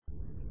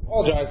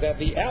Apologise that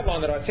the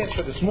outline that I sent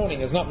through this morning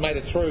has not made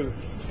it through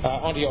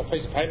onto your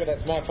piece of paper.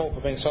 That's my fault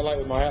for being so late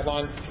with my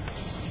outline.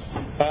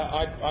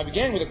 I'm going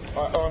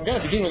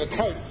to begin with a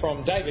quote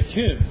from David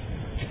Hume,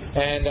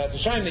 and it's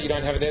a shame that you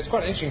don't have it there. It's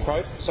quite an interesting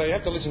quote, so you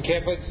have to listen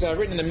carefully. It's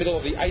written in the middle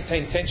of the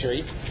 18th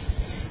century,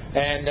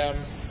 and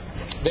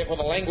therefore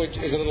the language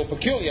is a little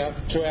peculiar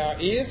to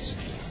our ears,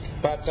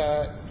 but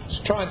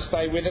try and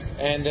stay with it,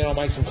 and then I'll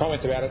make some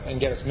comments about it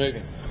and get us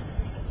moving.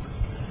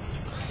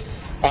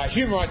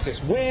 Hume writes this: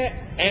 "Where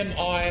am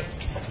I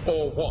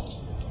or what?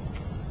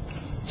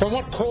 From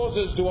what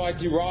causes do I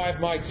derive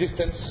my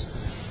existence,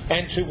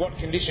 and to what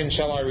condition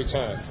shall I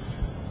return?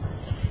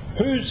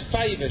 Whose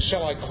favours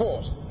shall I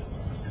court,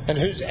 and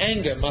whose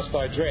anger must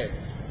I dread?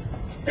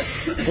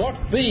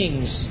 What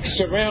beings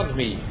surround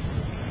me,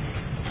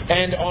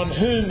 and on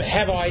whom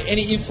have I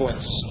any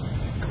influence,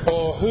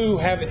 or who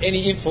have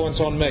any influence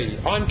on me?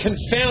 I'm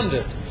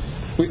confounded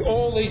with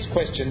all these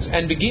questions,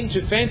 and begin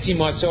to fancy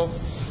myself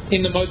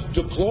in the most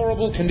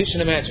deplorable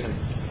condition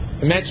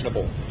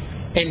imaginable,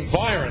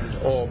 environed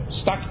or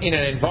stuck in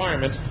an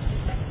environment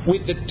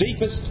with the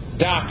deepest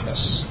darkness,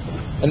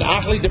 and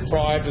utterly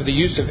deprived of the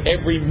use of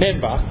every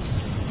member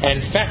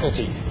and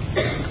faculty."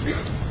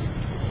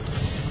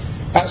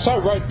 So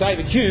wrote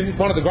David Hume,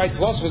 one of the great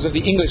philosophers of the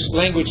English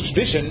language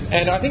tradition,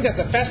 and I think that's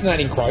a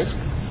fascinating quote,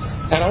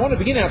 and I want to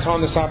begin our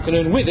time this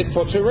afternoon with it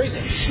for two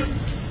reasons.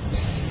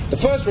 The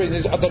first reason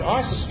is that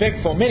I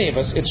suspect for many of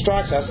us it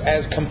strikes us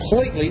as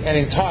completely and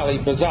entirely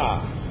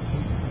bizarre.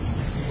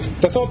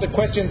 The thought that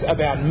questions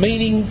about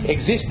meaning,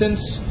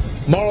 existence,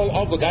 moral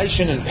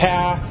obligation and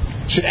power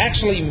should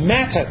actually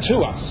matter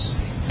to us,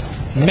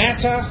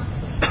 matter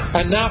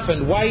enough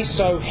and weigh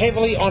so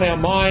heavily on our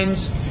minds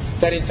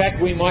that in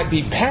fact we might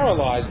be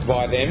paralysed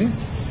by them,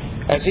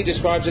 as he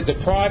describes it,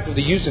 deprived of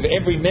the use of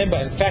every member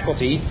and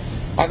faculty,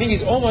 I think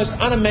is almost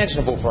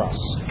unimaginable for us.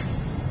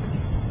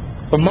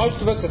 For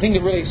most of us, the thing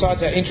that really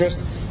excites our interest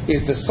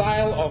is the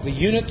sale of the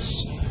units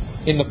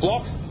in the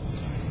block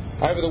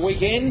over the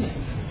weekend,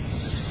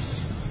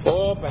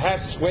 or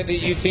perhaps whether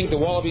you think the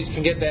Wallabies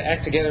can get their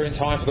act together in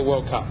time for the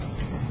World Cup.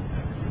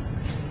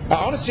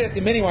 I want to suggest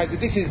in many ways that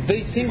this is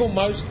the single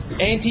most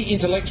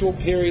anti-intellectual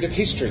period of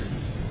history.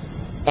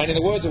 And in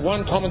the words of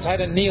one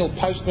commentator, Neil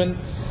Postman,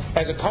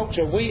 as a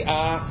culture we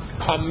are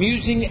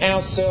amusing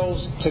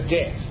ourselves to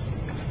death,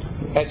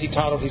 as he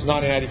titled his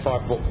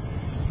 1985 book.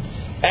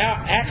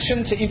 Our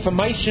action to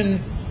information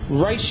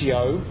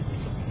ratio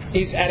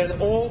is at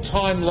an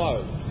all-time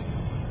low.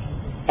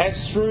 As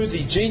through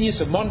the genius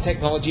of modern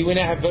technology, we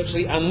now have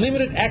virtually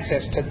unlimited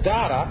access to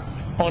data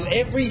on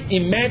every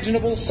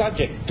imaginable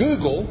subject.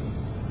 Google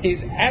is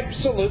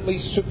absolutely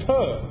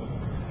superb.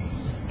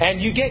 And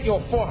you get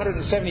your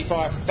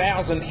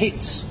 475,000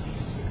 hits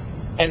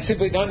and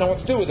simply don't know what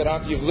to do with it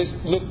after you've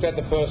looked at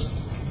the first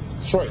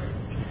three.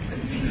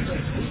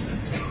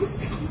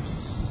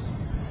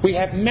 We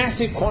have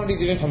massive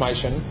quantities of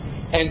information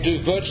and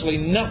do virtually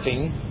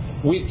nothing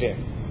with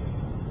them.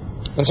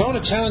 And so I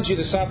want to challenge you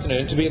this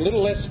afternoon to be a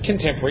little less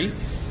contemporary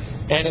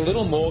and a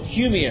little more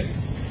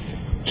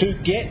Humean, to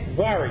get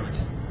worried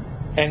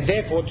and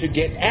therefore to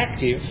get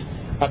active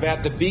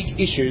about the big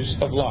issues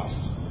of life.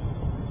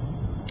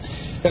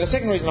 Now, the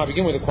second reason I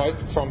begin with a quote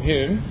from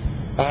Hume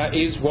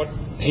is what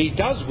he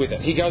does with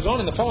it. He goes on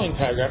in the following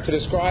paragraph to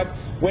describe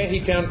where he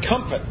found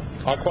comfort.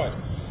 I quote: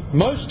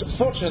 "Most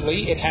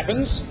fortunately it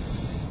happens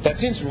that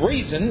since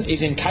reason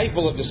is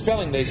incapable of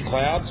dispelling these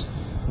clouds,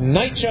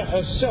 nature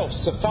herself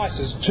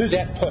suffices to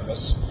that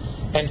purpose,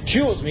 and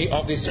cures me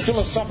of this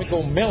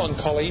philosophical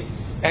melancholy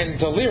and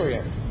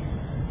delirium,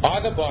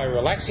 either by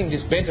relaxing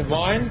this bent of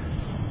mine,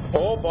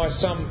 or by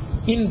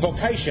some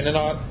invocation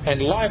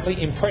and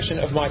lively impression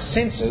of my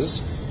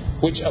senses,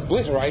 which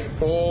obliterate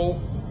all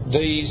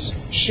these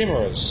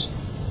chimera's.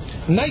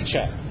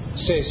 Nature,"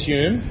 says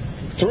Hume,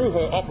 "through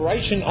her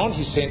operation on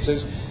his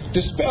senses,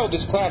 dispelled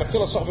this cloud of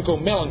philosophical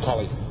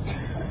melancholy.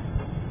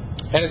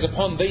 And it is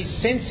upon these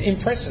sense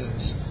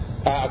impressions,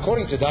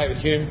 according to David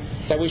Hume,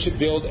 that we should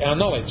build our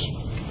knowledge."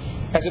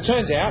 As it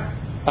turns out,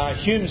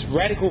 Hume's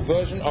radical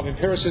version of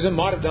empiricism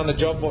might have done the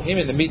job for him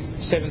in the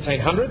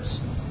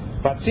mid-1700s,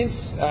 but since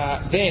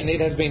then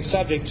it has been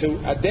subject to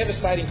a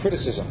devastating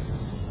criticism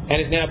and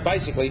is now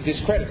basically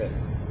discredited.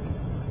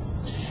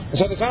 And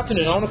so this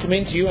afternoon I want to come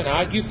in to you and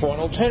argue for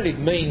an alternative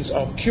means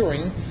of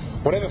curing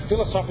whatever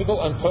philosophical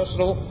and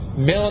personal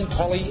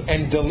melancholy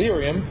and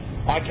delirium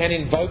I can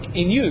invoke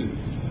in you,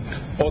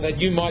 or that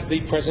you might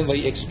be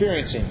presently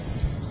experiencing.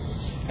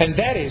 And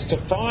that is to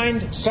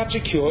find such a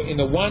cure in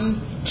the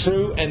one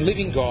true and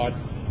living God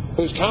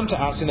who has come to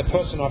us in the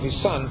person of his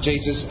Son,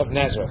 Jesus of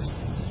Nazareth.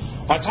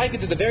 I take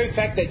it that the very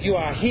fact that you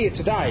are here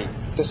today,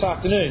 this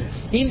afternoon,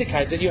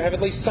 indicates that you have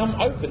at least some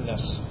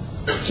openness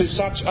to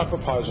such a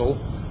proposal,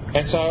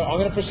 and so I'm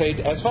going to proceed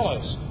as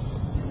follows.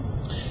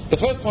 The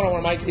first point I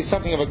want to make is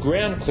something of a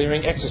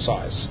ground-clearing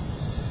exercise.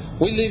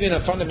 We live in a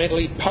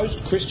fundamentally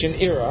post-Christian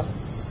era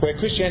where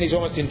Christianity is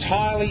almost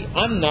entirely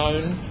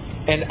unknown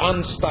and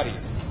unstudied,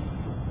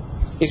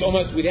 is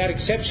almost without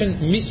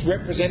exception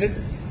misrepresented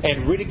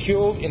and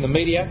ridiculed in the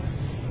media,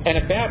 and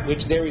about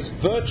which there is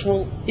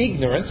virtual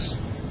ignorance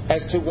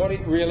as to what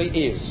it really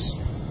is.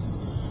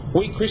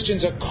 We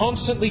Christians are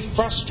constantly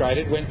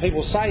frustrated when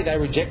people say they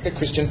reject the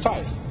Christian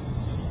faith,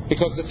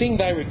 because the thing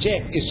they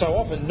reject is so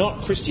often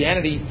not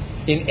Christianity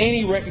in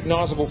any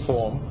recognisable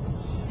form.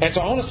 And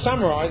so I want to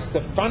summarise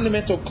the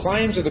fundamental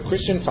claims of the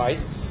Christian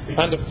faith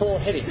under 4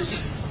 headings.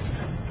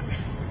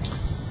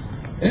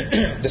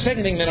 The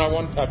second thing that I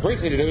want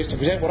briefly to do is to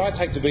present what I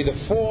take to be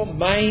the 4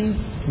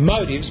 main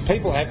motives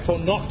people have for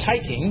not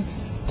taking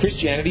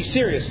Christianity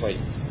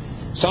seriously.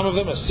 Some of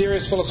them are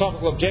serious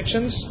philosophical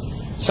objections,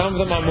 some of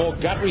them are more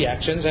gut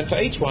reactions, and for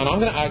each one I'm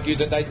going to argue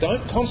that they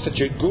don't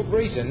constitute good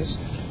reasons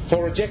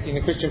for rejecting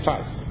the Christian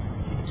faith.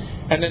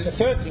 And then the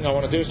third thing I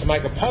want to do is to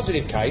make a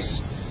positive case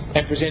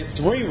and present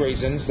 3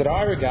 reasons that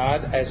I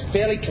regard as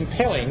fairly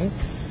compelling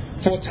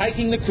for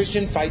taking the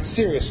Christian faith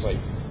seriously.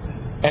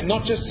 And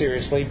not just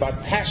seriously,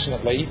 but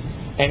passionately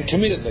and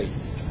committedly.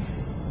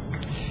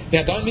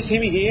 Now, don't mishear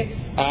me here.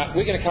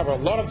 We're going to cover a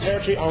lot of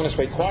territory. I'm going to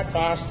speak quite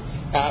fast,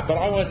 but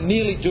I won't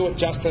nearly do it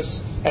justice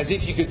as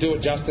if you could do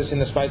it justice in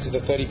the space of the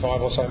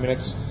 35 or so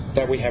minutes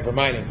that we have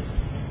remaining.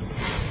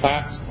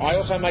 I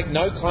also make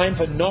no claim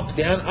for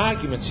knockdown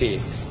arguments here.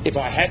 If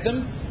I had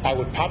them, I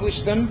would publish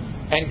them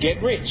and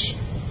get rich.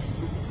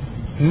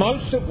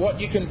 Most of what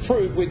you can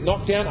prove with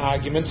knockdown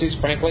arguments is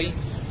frankly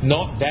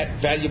not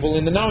that valuable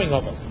in the knowing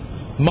of it.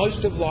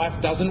 Most of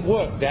life doesn't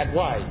work that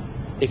way.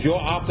 If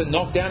you're after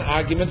knockdown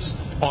arguments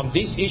on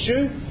this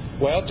issue,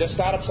 well, just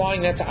start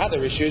applying that to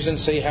other issues and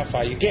see how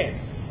far you get.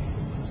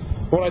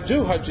 What I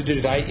do hope to do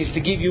today is to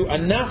give you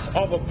enough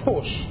of a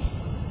push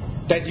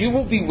that you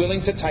will be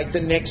willing to take the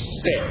next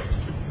step.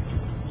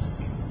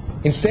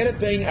 Instead of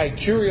being a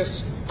curious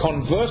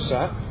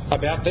converser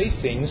about these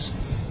things,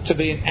 to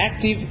be an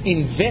active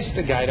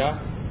investigator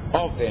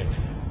of them.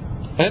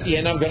 And at the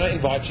end, I'm going to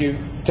invite you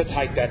to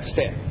take that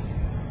step.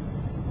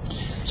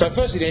 So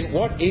firstly then,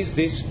 what is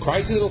this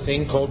crazy little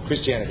thing called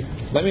Christianity?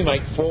 Let me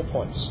make 4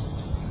 points.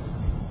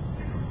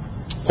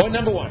 Point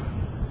number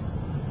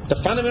 1. The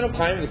fundamental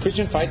claim of the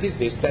Christian faith is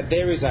this, that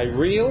there is a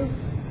real,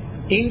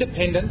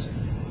 independent,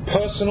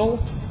 personal,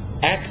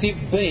 active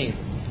being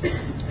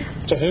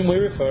to whom we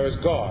refer as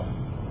God.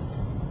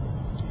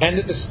 And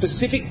that the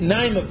specific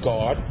name of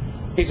God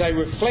is a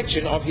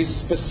reflection of his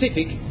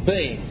specific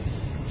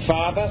being,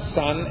 Father,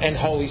 Son and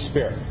Holy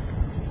Spirit.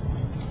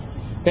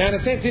 Now, in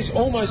a sense, this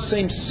almost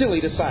seems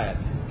silly to say it,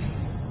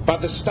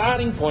 but the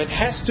starting point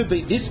has to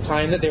be this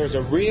claim that there is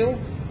a real,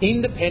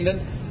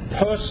 independent,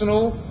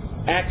 personal,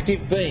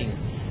 active being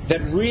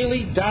that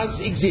really does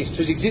exist,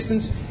 whose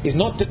existence is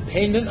not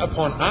dependent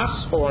upon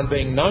us or on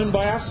being known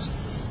by us,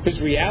 whose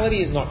reality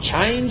is not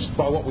changed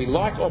by what we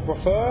like or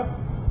prefer,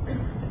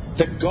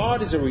 that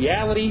God is a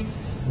reality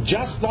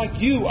just like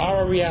you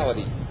are a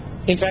reality.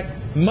 In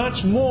fact,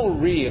 much more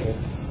real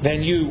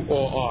than you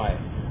or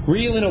I.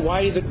 Real in a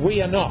way that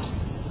we are not.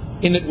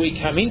 In that we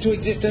come into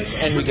existence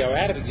and we go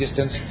out of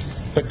existence,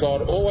 but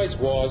God always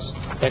was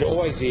and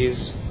always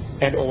is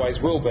and always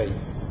will be.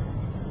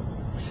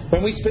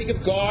 When we speak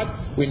of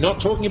God, we're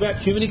not talking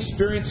about human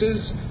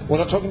experiences. We're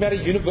not talking about a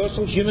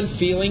universal human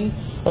feeling.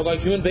 Although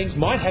human beings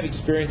might have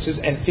experiences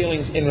and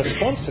feelings in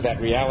response to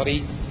that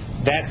reality,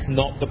 that's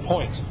not the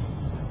point.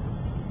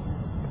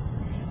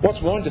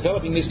 What's more, in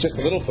developing this just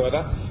a little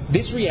further,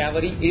 this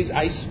reality is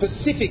a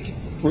specific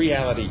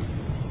reality.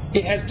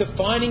 It has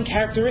defining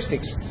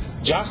characteristics,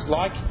 just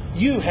like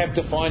you have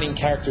defining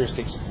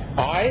characteristics.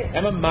 I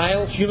am a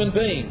male human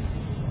being.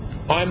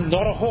 I'm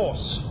not a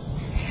horse.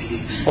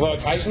 Although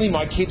occasionally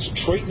my kids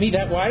treat me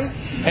that way,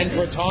 and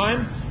for a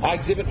time I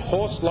exhibit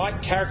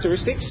horse-like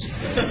characteristics.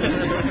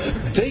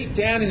 Deep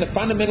down in the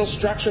fundamental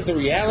structure of the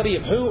reality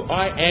of who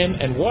I am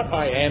and what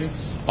I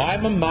am,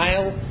 I'm a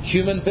male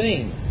human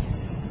being.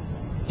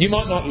 You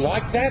might not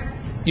like that.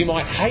 You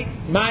might hate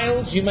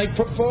males. You may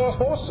prefer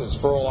horses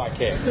for all I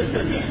care.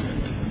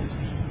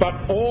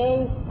 But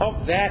all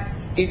of that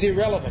is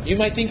irrelevant. You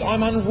may think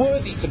I'm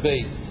unworthy to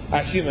be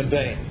a human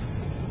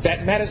being.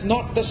 That matters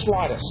not the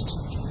slightest.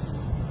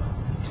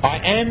 I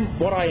am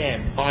what I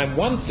am. I am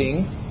one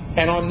thing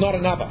and I'm not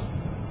another.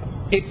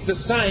 It's the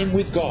same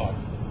with God.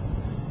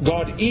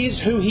 God is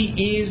who he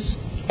is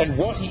and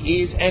what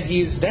he is, and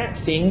he is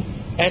that thing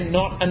and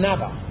not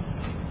another.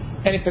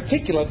 And in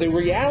particular, the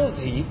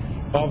reality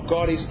of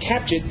God is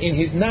captured in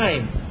his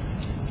name.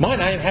 My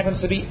name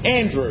happens to be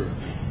Andrew.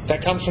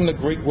 That comes from the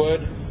Greek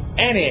word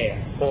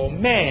aner, or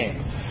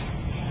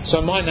man.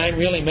 So my name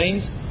really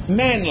means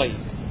manly.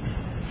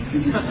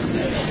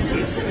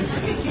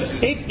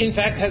 It, in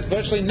fact, has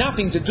virtually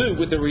nothing to do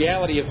with the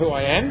reality of who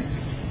I am.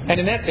 And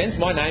in that sense,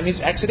 my name is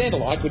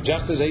accidental. I could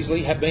just as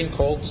easily have been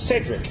called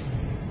Cedric.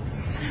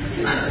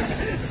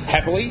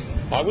 Happily,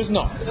 I was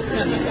not.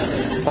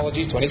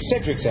 Apologies to any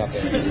Cedrics out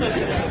there.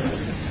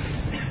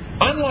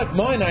 Unlike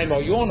my name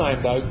or your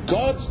name, though,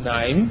 God's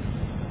name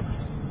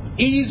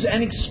is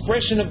an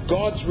expression of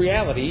God's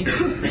reality,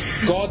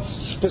 God's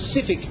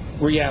specific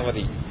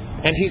reality.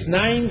 And his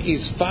name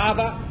is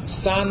Father,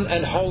 Son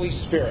and Holy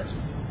Spirit.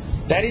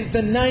 That is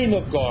the name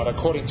of God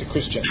according to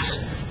Christians,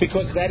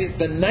 because that is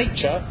the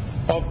nature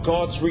of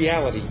God's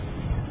reality.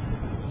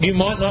 You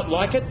might not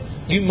like it,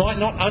 you might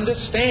not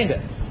understand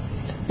it.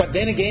 But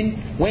then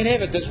again,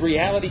 whenever does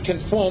reality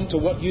conform to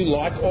what you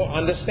like or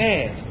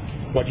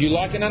understand? What you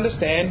like and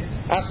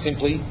understand are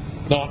simply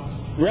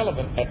not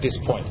relevant at this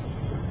point.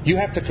 You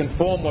have to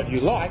conform what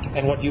you like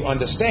and what you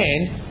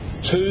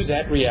understand to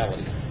that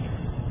reality.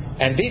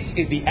 And this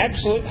is the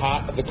absolute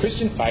heart of the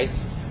Christian faith,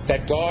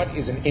 that God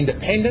is an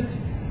independent,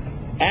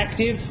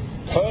 active,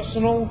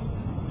 personal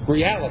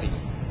reality.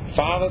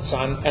 Father,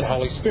 Son and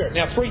Holy Spirit.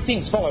 Now, three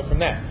things follow from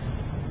that.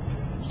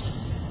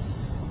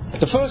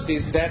 The first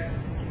is that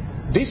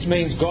this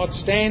means God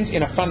stands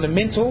in a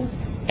fundamental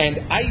and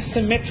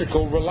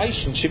asymmetrical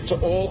relationship to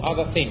all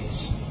other things.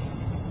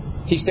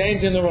 He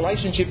stands in the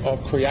relationship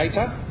of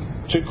creator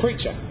to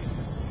creature,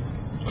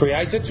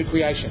 creator to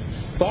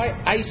creation. By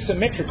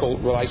asymmetrical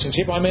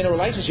relationship, I mean a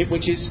relationship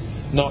which is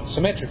not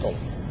symmetrical.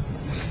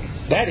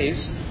 That is,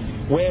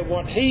 where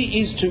what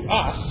He is to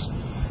us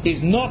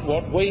is not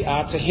what we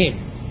are to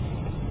Him.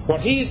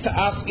 What He is to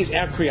us is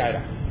our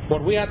creator.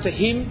 What we are to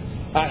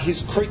Him are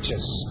His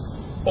creatures.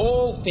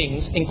 All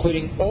things,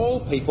 including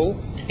all people,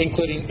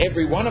 including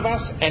every one of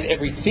us and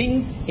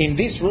everything in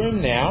this room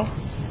now,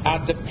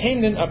 are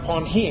dependent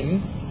upon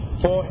Him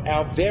for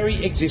our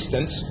very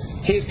existence.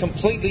 He is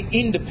completely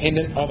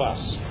independent of us.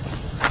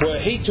 Were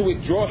He to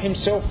withdraw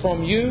Himself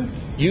from you,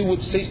 you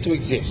would cease to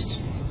exist.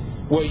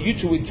 Were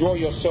you to withdraw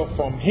yourself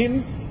from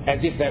Him, as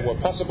if that were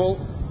possible,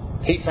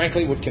 He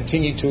frankly would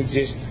continue to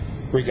exist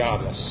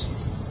regardless.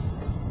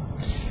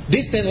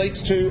 This then leads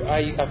to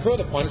a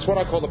further point. It's what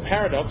I call the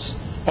paradox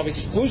of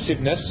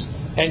exclusiveness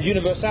and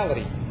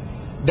universality.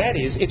 That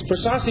is, it's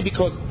precisely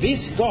because this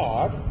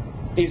God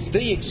is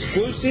the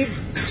exclusive,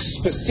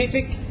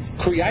 specific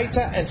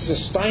creator and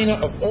sustainer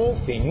of all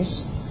things,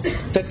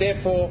 that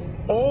therefore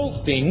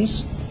all things,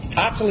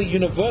 utterly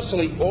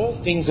universally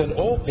all things and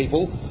all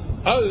people,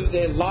 owe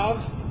their love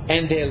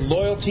and their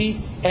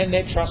loyalty and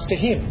their trust to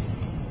Him.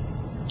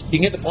 You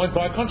can get the point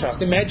by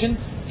contrast. Imagine,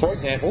 for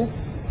example,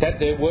 that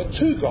there were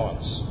two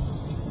gods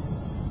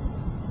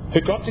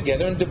who got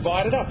together and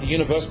divided up the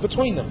universe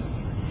between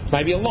them.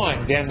 Maybe a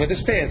line down where the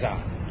stairs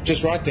are,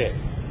 just right there.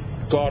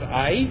 God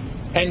A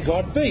and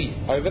God B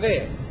over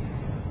there.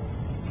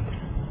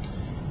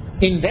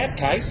 In that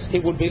case,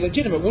 it would be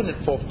legitimate, wouldn't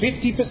it, for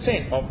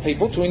 50% of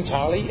people to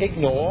entirely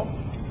ignore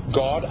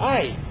God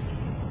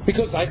A,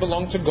 because they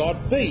belong to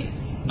God B.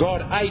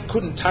 God A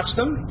couldn't touch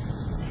them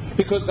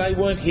because they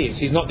weren't His.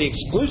 He's not the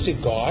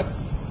exclusive God,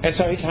 and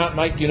so He can't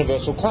make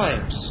universal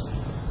claims.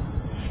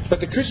 But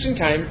the Christian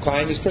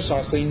claim is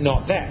precisely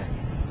not that.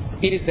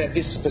 It is that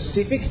this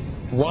specific,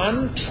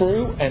 one,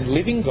 true and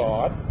living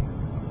God,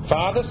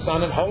 Father,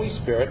 Son and Holy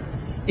Spirit,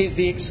 is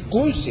the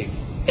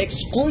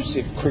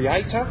exclusive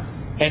creator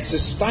and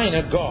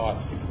sustainer God,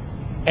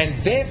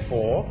 and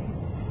therefore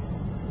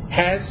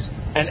has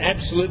an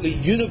absolutely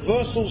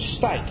universal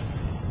stake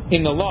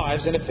in the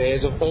lives and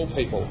affairs of all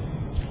people.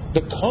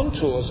 The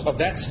contours of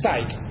that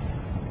stake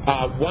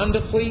are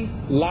wonderfully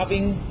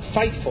loving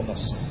faithfulness.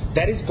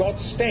 That is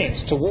God's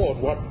stance toward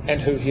what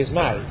and who He has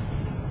made.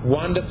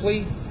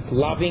 Wonderfully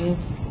loving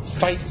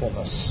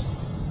faithfulness.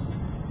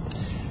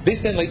 This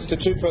then leads to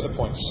two further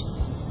points.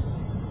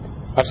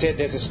 I've said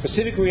there's a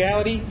specific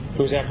reality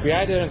who is our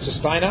creator and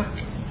sustainer,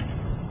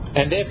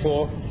 and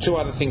therefore two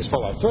other things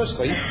follow.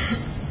 Firstly,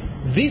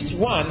 this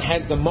one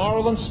has the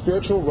moral and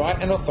spiritual right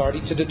and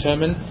authority to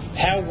determine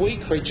how we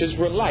creatures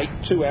relate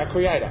to our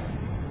creator.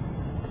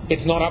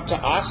 It's not up to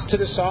us to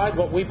decide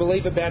what we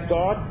believe about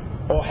God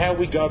or how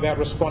we go about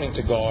responding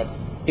to God.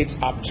 It's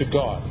up to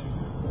God.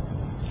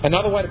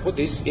 Another way to put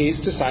this is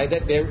to say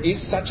that there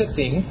is such a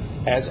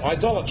thing as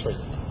idolatry.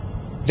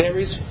 There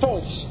is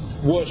false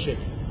worship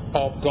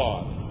of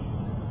God.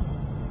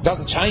 It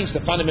doesn't change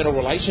the fundamental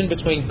relation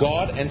between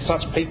God and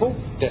such people.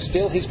 They're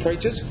still His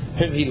creatures,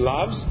 whom He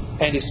loves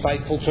and is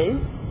faithful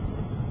to.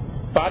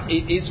 But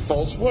it is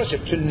false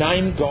worship. To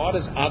name God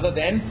as other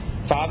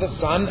than Father,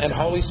 Son and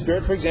Holy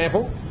Spirit, for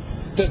example,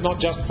 does not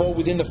just fall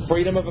within the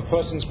freedom of a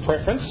person's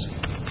preference,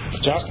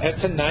 just as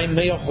to name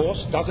me a horse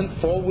doesn't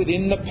fall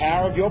within the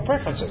power of your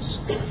preferences.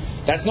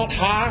 That's not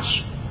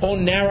harsh or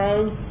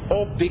narrow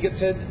or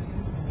bigoted.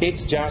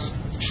 It's just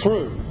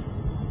true.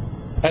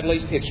 At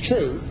least it's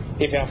true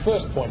if our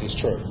first point is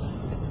true.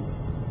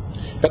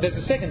 But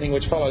there's a second thing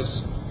which follows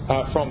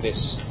from this.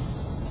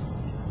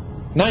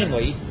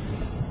 Namely,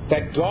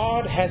 that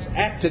God has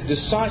acted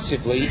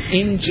decisively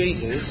in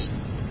Jesus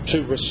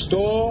to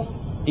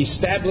restore,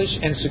 establish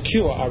and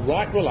secure a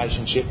right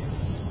relationship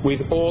with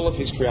all of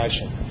His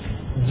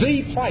creation.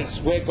 The place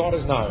where God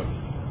is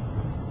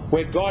known,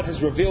 where God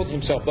has revealed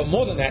Himself, but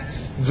more than that,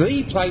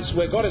 the place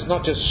where God has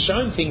not just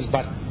shown things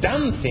but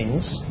done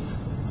things,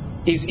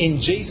 is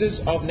in Jesus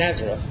of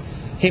Nazareth,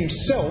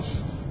 Himself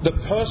the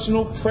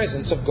personal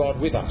presence of God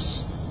with us.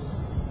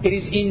 It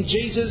is in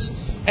Jesus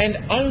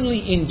and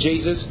only in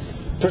Jesus,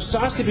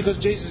 precisely because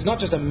Jesus is not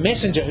just a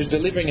messenger who's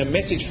delivering a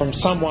message from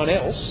someone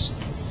else,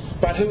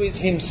 but who is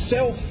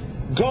Himself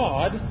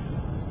God.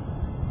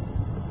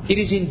 It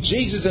is in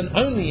Jesus and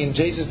only in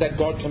Jesus that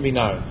God can be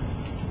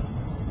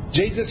known.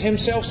 Jesus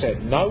himself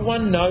said, "No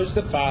one knows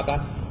the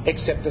Father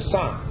except the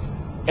Son,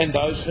 and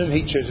those whom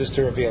he chooses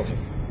to reveal him."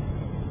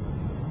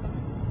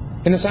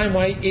 In the same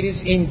way, it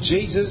is in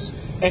Jesus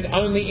and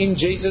only in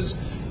Jesus,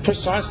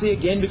 precisely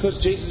again because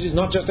Jesus is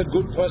not just a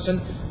good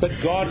person, but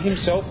God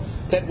himself,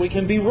 that we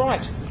can be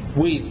right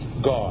with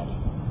God.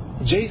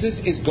 Jesus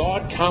is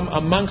God come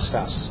amongst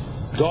us.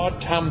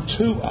 God come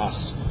to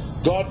us.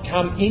 God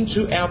come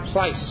into our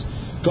place.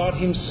 God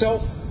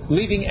himself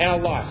living our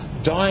life,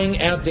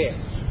 dying our death,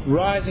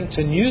 rising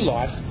to new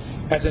life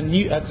as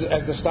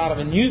the start of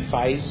a new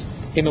phase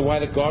in the way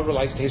that God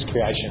relates to his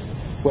creation,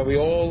 where we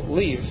all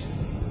live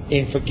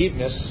in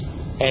forgiveness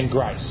and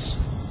grace.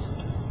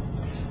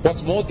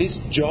 What's more, this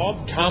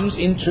job comes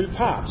in two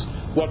parts.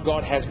 What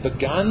God has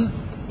begun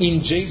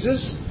in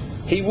Jesus,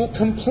 he will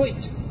complete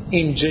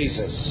in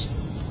Jesus.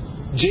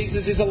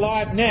 Jesus is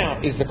alive now,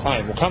 is the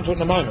claim. We'll come to it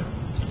in a moment.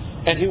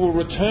 And he will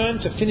return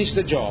to finish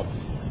the job,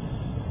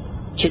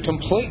 to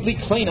completely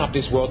clean up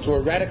this world, to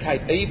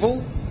eradicate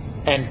evil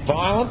and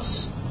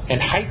violence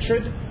and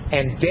hatred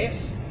and death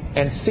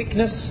and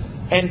sickness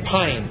and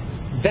pain.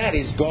 That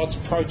is God's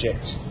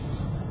project.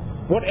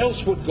 What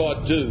else would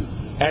God do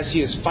as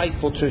he is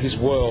faithful to his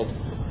world,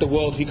 the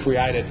world he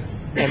created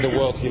and the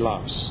world he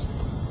loves?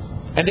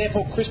 And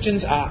therefore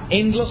Christians are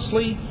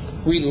endlessly,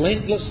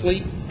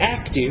 relentlessly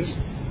active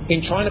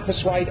in trying to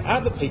persuade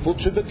other people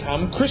to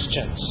become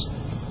Christians,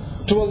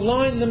 to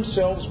align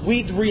themselves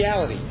with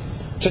reality,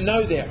 to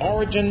know their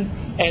origin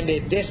and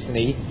their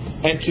destiny,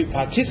 and to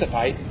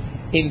participate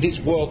in this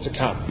world to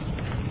come.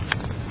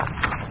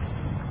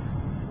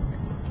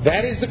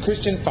 That is the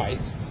Christian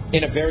faith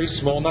in a very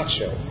small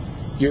nutshell.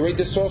 You read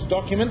the source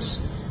documents,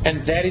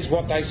 and that is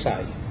what they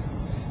say.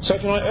 So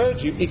can I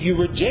urge you, if you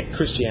reject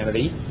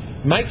Christianity,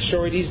 make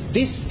sure it is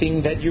this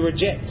thing that you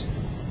reject.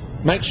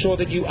 Make sure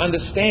that you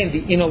understand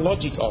the inner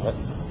logic of it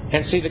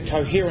and see the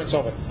coherence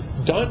of it.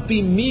 Don't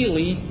be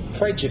merely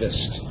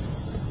prejudiced,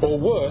 or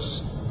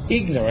worse,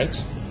 ignorant,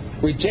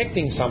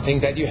 rejecting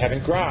something that you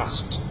haven't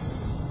grasped.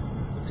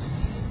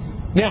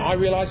 Now, I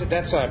realise that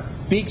that's a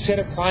big set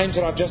of claims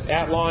that I've just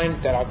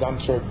outlined, that I've done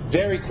through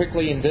very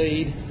quickly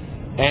indeed,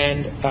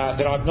 and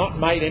that I've not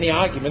made any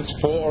arguments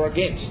for or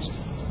against.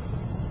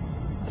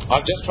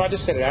 I've just tried to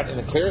set it out in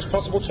the clearest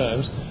possible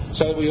terms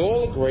so that we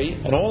all agree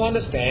and all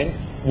understand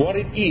what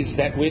it is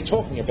that we're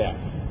talking about.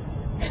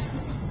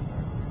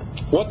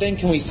 What then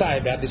can we say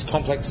about this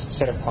complex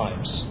set of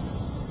claims?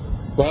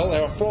 Well,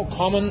 there are 4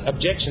 common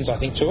objections, I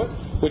think, to it,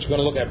 which we're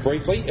going to look at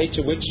briefly, each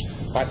of which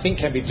I think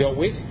can be dealt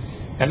with.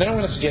 And then I'm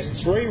going to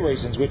suggest 3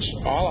 reasons which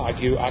I'll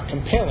argue are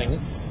compelling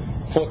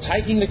for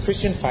taking the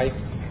Christian faith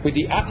with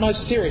the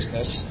utmost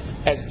seriousness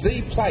as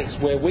the place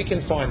where we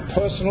can find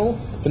personal,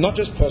 but not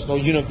just personal,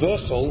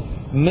 universal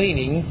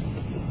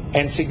meaning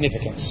and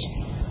significance.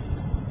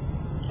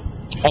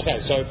 Okay,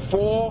 so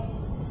 4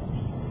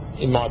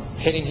 in my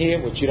heading here,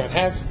 which you don't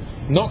have,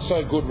 not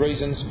so good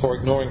reasons for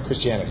ignoring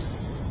Christianity.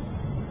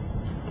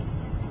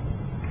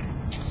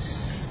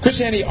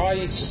 Christianity,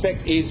 I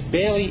suspect, is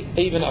barely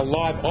even a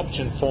live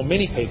option for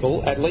many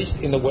people, at least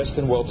in the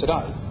Western world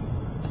today.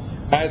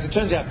 As it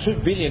turns out,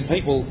 2 billion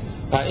people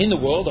in the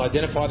world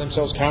identify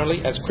themselves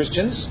currently as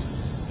Christians,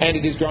 and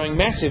it is growing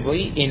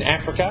massively in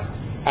Africa,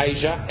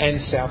 Asia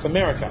and South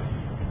America.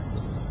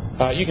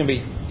 You can be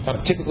kind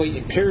of typically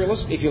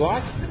imperialist, if you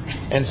like,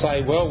 and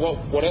say, well,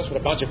 what else would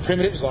a bunch of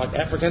primitives like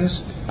Africans,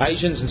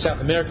 Asians and South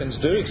Americans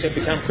do except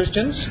become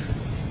Christians?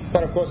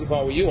 But of course, if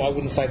I were you, I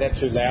wouldn't say that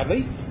too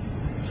loudly.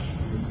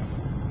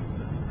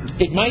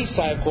 It may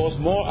say, of course,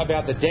 more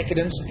about the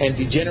decadence and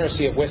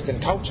degeneracy of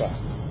Western culture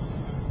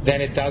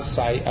than it does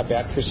say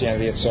about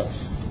Christianity itself.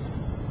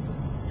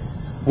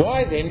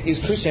 Why then is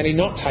Christianity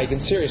not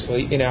taken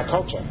seriously in our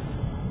culture?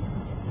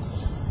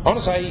 I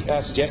want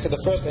to suggest that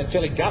the first and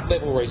fairly gut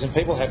level reason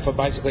people have for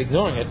basically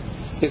ignoring it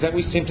is that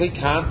we simply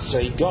can't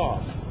see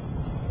God.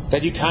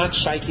 That you can't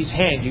shake his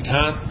hand, you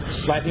can't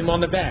slap him on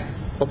the back,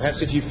 or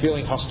perhaps if you're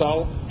feeling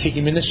hostile, kick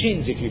him in the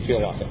shins if you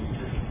feel like it.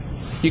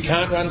 You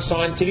can't run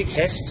scientific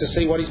tests to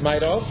see what he's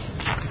made of.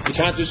 You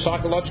can't do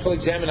psychological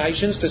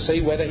examinations to see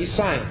whether he's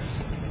sane.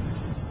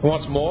 And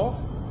what's more,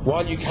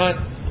 while you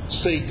can't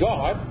see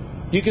God,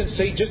 you can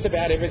see just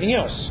about everything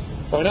else.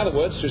 Or in other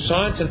words, through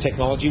science and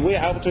technology,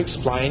 we're able to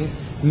explain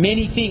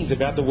many things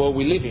about the world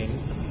we live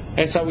in,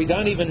 and so we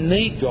don't even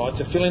need God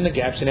to fill in the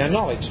gaps in our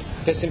knowledge.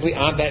 There simply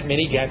aren't that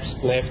many gaps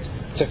left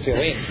to fill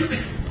in.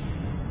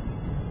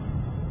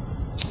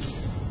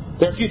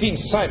 There are a few things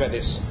to say about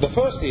this. The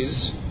first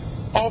is,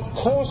 of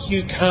course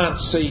you can't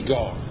see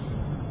God.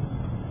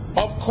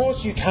 Of course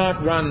you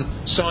can't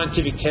run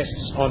scientific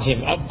tests on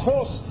him. Of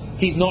course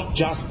he's not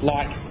just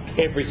like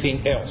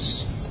everything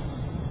else.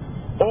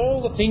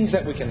 All the things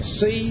that we can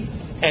see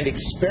and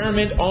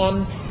experiment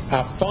on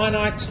are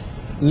finite,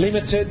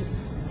 limited,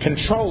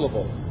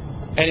 controllable.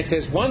 And if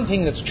there's one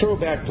thing that's true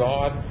about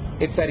God,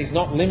 it's that he's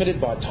not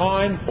limited by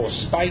time or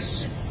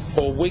space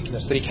or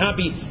weakness, that he can't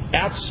be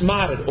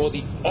outsmarted or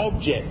the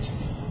object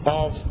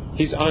of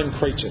his own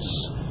creatures.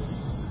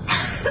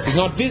 He's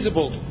not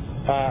visible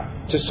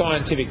to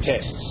scientific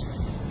tests.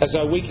 as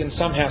though we can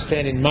somehow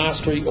stand in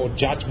mastery or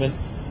judgment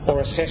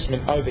or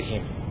assessment over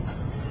him.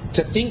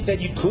 To think that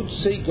you could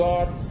see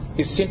God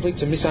is simply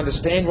to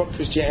misunderstand what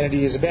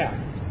Christianity is about.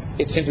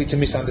 It's simply to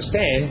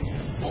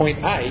misunderstand point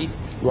A,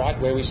 right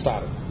where we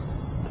started.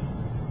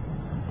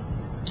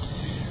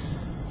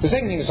 The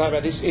second thing to say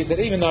about this is that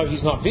even though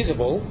he's not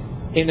visible,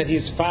 in that he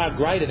is far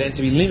greater than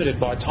to be limited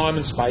by time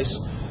and space,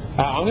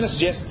 I'm going to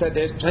suggest that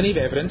there's plenty of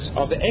evidence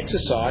of the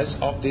exercise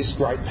of this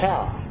great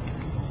power.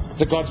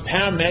 That God's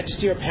power and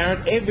majesty are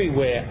apparent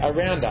everywhere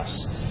around us.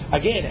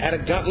 Again, at a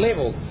gut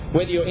level,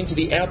 whether you're into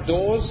the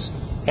outdoors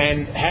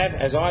and have,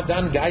 as I've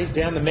done, gazed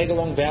down the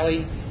Megalong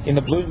Valley in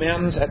the Blue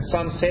Mountains at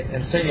sunset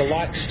and seen the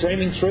light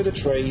streaming through the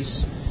trees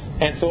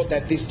and thought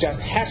that this just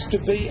has to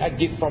be a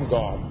gift from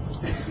God.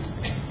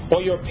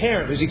 Or you're a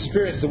parent who's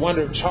experienced the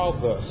wonder of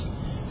childbirth,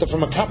 that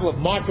from a couple of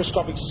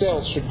microscopic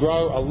cells should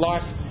grow a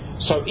life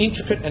so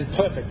intricate and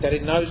perfect that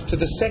it knows to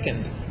the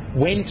second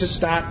when to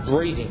start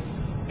breathing,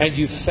 and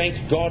you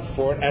thank God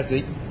for it as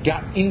a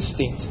gut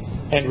instinct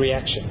and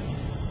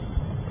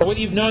reaction. Or whether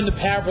you've known the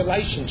power of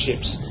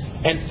relationships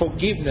and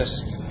forgiveness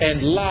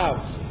and love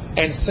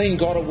and seen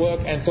God at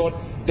work and thought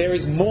there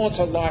is more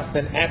to life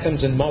than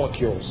atoms and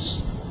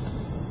molecules.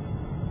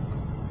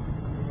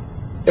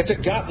 It's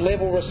a gut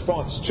level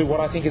response to what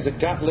I think is a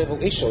gut level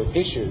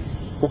issue.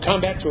 We'll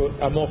come back to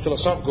a more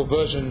philosophical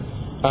version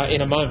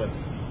in a moment.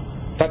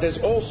 But there's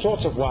all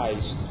sorts of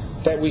ways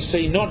that we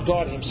see not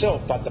God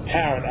himself, but the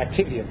power and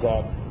activity of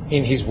God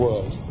in his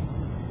world.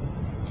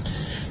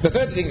 The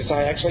third thing to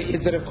say actually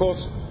is that of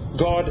course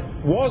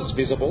God was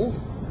visible,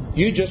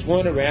 you just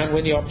weren't around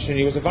when the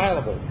opportunity was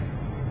available.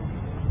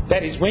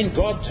 That is, when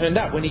God turned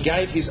up, when he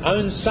gave his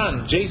own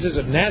son, Jesus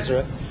of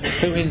Nazareth,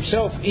 who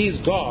himself is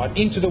God,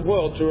 into the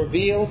world to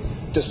reveal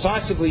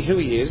decisively who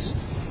he is,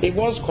 it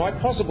was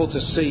quite possible to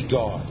see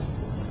God.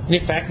 And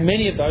in fact,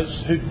 many of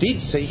those who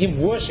did see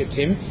him worshipped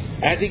him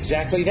as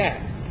exactly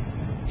that.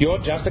 You're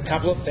just a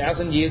couple of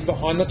thousand years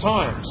behind the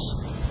times.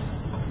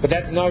 But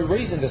that's no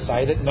reason to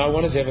say that no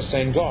one has ever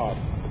seen God.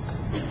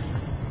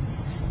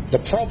 The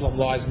problem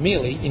lies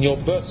merely in your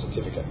birth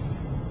certificate.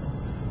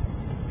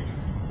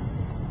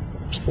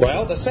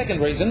 Well, the second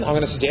reason I'm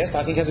going to suggest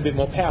I think has a bit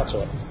more power to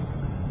it.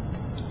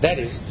 That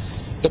is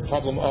the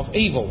problem of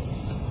evil.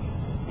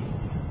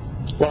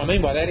 What I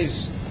mean by that is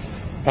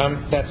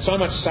that so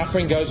much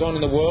suffering goes on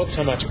in the world,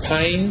 so much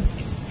pain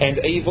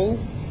and evil,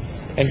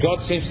 and God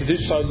seems to do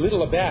so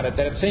little about it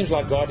that it seems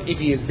like God, if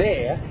he is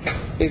there,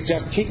 is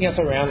just kicking us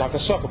around like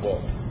a soccer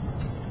ball.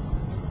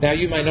 Now,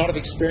 you may not have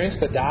experienced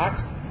the dark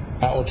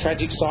or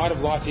tragic side of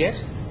life yet,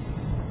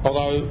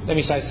 although, let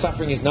me say,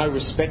 suffering is no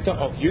respecter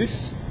of youth,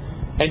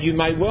 and you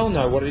may well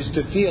know what it is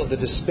to feel the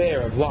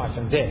despair of life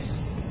and death.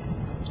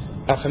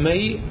 For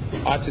me,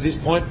 I've to this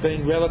point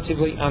been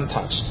relatively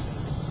untouched.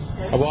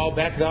 A while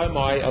back, though,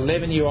 my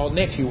 11-year-old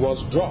nephew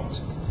was dropped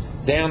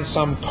down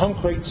some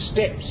concrete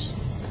steps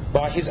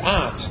by his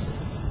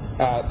aunt.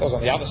 That was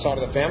on the other side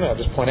of the family, I'll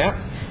just point out.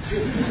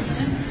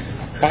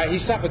 He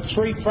suffered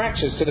 3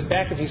 fractures to the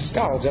back of his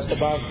skull just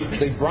above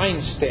the brain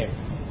stem,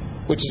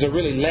 which is a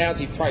really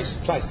lousy place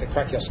to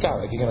crack your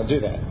skull if you're going to do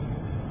that.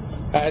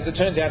 As it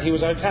turns out, he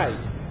was okay.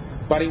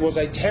 But it was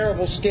a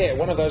terrible scare,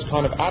 one of those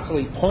kind of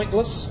utterly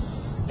pointless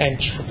and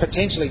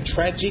potentially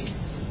tragic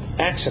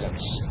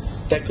accidents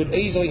that could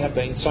easily have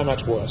been so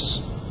much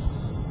worse.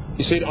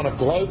 You see it on a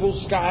global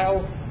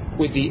scale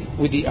with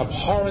the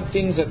abhorrent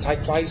things that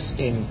take place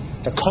in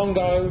the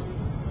Congo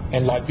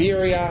and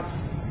Liberia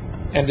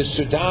and the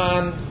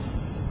Sudan,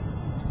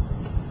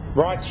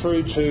 right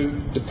through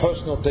to the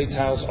personal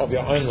details of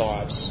your own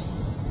lives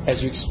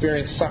as you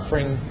experience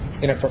suffering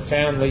in a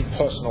profoundly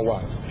personal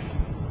way.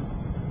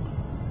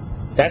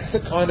 That's the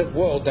kind of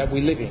world that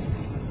we live in.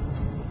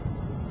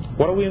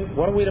 What are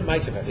we to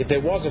make of it? If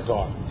there was a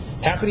God,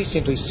 how could he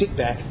simply sit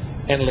back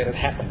and let it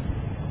happen?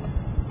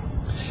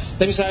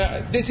 Let me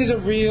say, this is a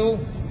real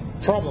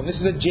problem. This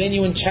is a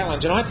genuine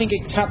challenge, and I think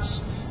it cuts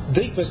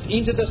deepest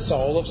into the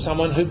soul of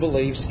someone who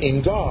believes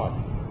in God.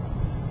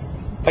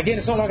 Again,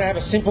 it's not like I have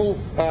a simple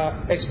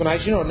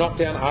explanation or knock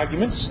down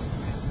arguments.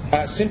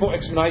 Simple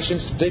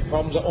explanations to deep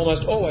problems are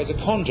almost always a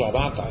con job,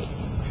 aren't they?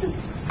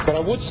 But I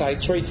would say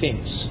 3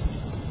 things.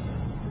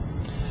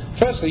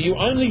 Firstly, you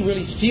only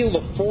really feel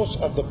the force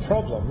of the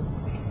problem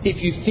if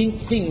you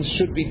think things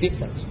should be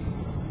different.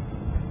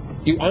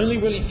 You only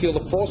really feel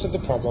the force of the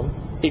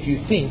problem if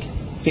you think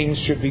things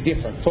should be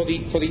different. For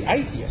the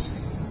atheist,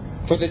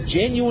 for the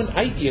genuine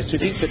atheist who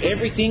thinks that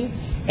everything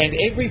and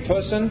every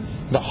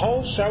person, the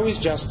whole show is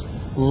just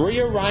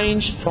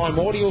rearranged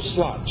primordial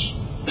sludge,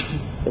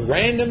 the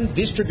random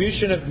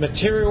distribution of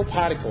material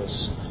particles,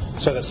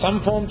 so that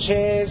some form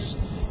chairs,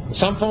 and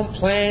some form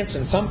plants,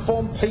 and some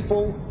form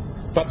people,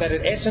 but that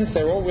in essence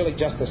they're all really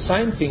just the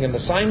same thing and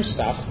the same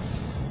stuff.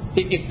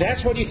 If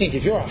that's what you think,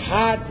 if you're a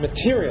hard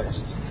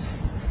materialist,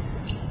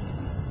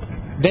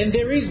 then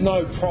there is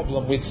no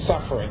problem with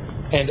suffering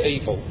and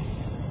evil.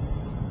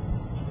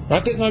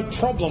 Right? There's no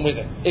problem with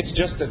it. It's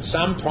just that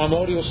some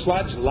primordial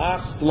sludge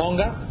lasts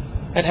longer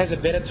and has a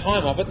better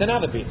time of it than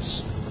other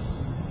bits.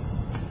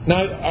 No,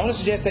 I want to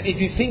suggest that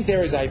if you think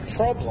there is a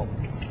problem,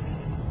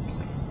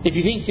 if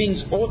you think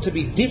things ought to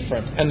be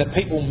different and that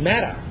people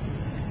matter,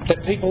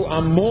 that people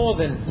are more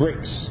than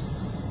bricks,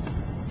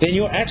 then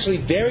you're actually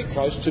very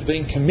close to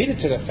being committed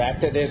to the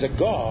fact that there's a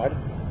God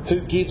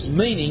who gives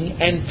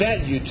meaning and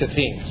value to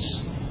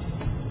things.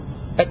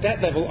 At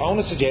that level, I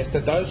want to suggest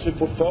that those who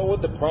put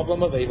forward the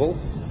problem of evil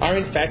are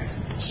in fact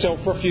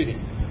self-refuting.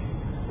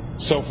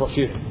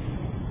 Self-refuting.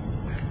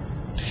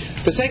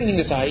 The second thing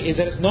to say is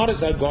that it's not as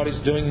though God is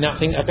doing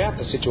nothing about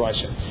the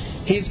situation.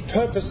 His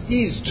purpose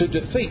is to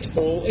defeat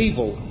all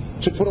evil,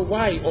 to put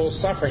away all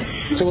suffering,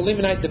 to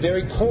eliminate the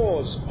very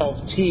cause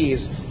of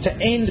tears, to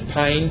end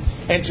pain,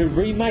 and to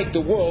remake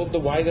the world the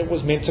way that it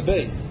was meant to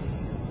be.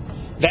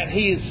 That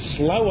He is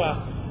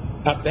slower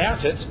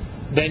about it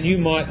than you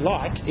might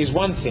like is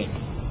one thing.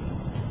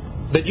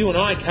 That you and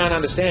I can't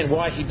understand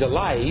why He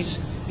delays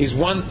is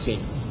one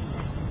thing.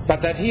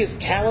 But that He is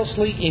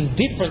callously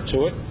indifferent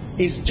to it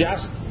is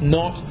just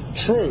not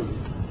true.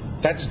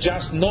 That's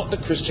just not the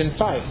Christian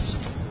faith.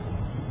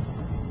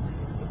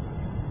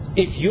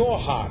 If your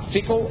heart,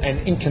 fickle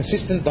and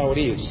inconsistent though it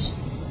is,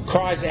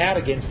 cries out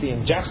against the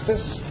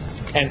injustice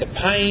and the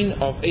pain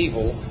of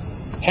evil,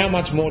 how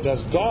much more does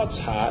God's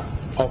heart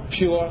of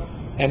pure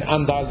and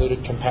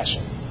undiluted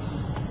compassion?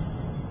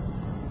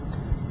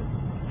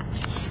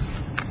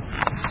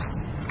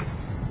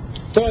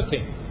 Third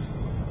thing,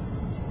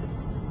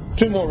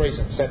 two more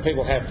reasons that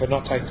people have for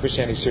not taking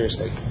Christianity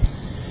seriously.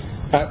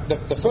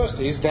 The first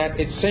is that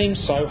it seems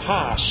so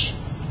harsh.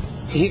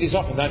 You hear this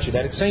often, don't you?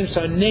 That it seems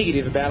so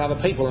negative about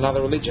other people and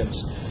other religions.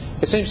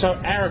 It seems so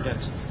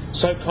arrogant,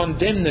 so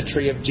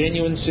condemnatory of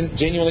genuinely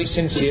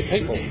sincere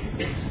people.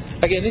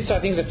 Again, this I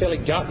think is a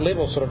fairly gut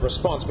level sort of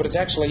response, but it's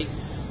actually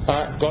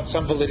got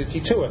some validity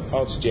to it, I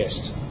would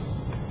suggest.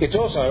 It's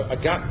also a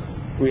gut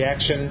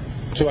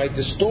reaction to a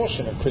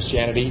distortion of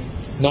Christianity,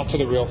 not to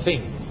the real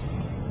thing.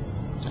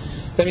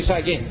 Let me say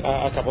again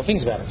a couple of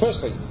things about it.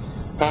 Firstly,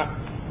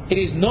 it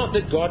is not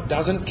that God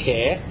doesn't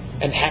care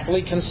and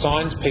happily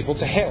consigns people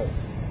to hell.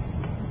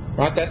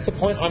 Right? That's the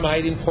point I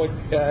made in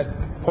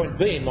point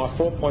B in my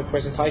 4-point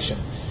presentation.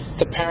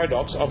 The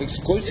paradox of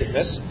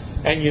exclusiveness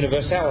and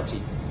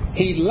universality.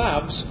 He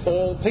loves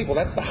all people.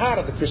 That's the heart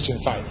of the Christian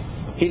faith.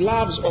 He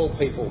loves all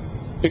people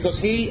because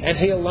He and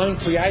He alone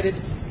created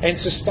and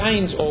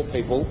sustains all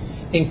people,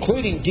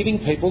 including giving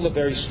people the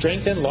very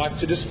strength and life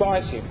to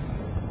despise Him.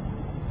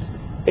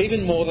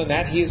 Even more than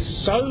that, He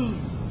is so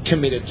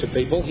committed to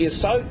people, He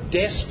is so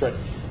desperate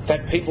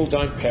that people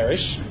don't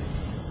perish,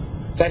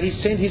 that He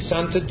sent His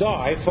Son to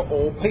die for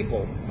all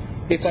people.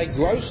 It's a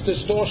gross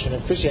distortion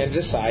of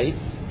Christianity to say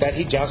that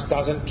He just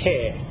doesn't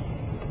care.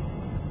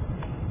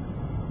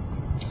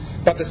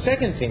 But the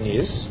second thing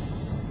is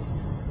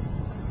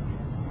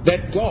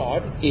that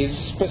God is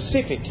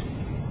specific.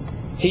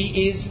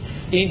 He is,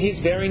 in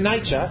His very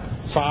nature,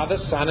 Father,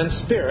 Son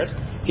and Spirit.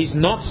 He's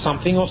not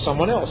something or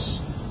someone else.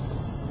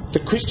 The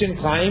Christian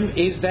claim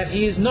is that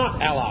He is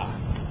not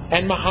Allah,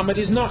 and Muhammad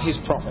is not His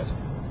prophet.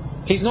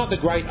 He's not the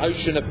great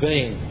ocean of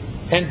being,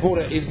 and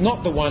Buddha is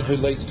not the one who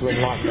leads to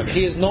enlightenment.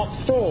 He is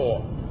not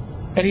Thor,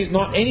 and He's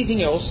not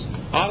anything else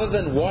other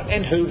than what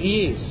and who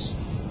He is.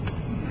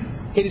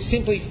 It is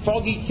simply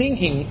foggy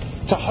thinking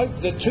to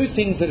hope that two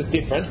things that are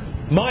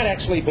different might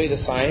actually be the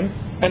same,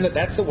 and that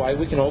that's the way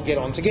we can all get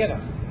on together.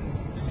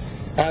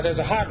 There's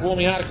a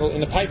heartwarming article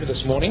in the paper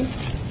this morning,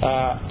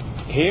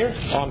 here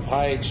on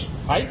page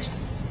 8.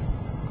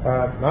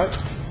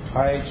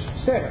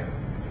 Page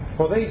 7.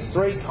 For these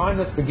three,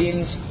 kindness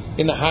begins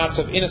in the hearts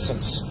of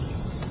innocents.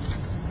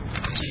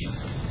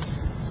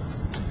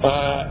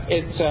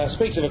 It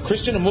speaks of a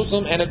Christian, a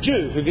Muslim and a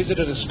Jew who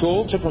visited a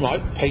school to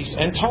promote peace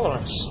and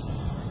tolerance.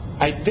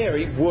 A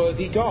very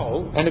worthy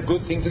goal and a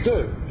good thing to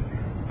do.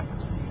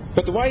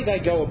 But the way they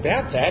go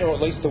about that, or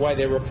at least the way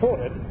they're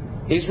reported,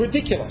 is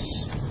ridiculous.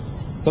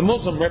 The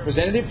Muslim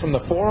representative from the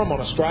Forum on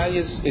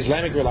Australia's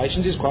Islamic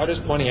Relations is quoted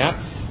as pointing out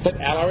that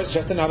Allah is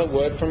just another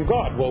word from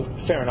God. Well,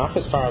 fair enough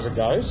as far as it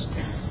goes.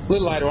 A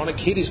little later on, a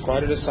kid is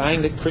quoted as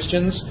saying that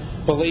Christians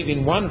believe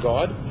in one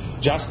God,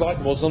 just like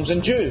Muslims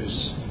and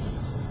Jews.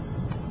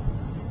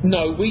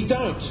 No, we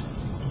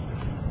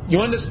don't.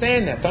 You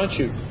understand that, don't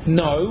you?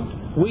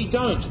 No, we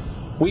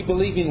don't. We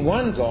believe in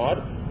one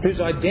God whose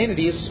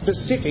identity is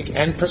specific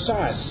and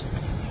precise.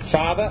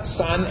 Father,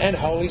 Son and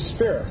Holy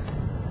Spirit.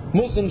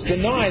 Muslims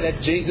deny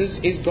that Jesus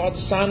is God's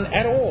Son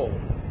at all.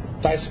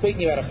 They're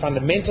speaking about a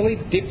fundamentally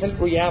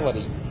different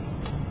reality.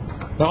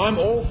 Now, I'm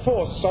all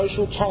for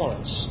social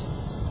tolerance.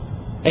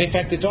 And in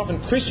fact, it's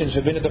often Christians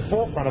who've been at the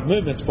forefront of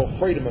movements for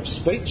freedom of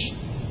speech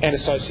and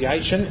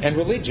association and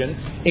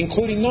religion,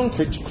 including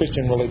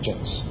non-Christian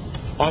religions.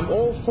 I'm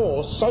all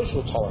for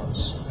social tolerance.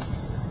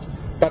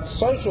 But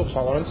social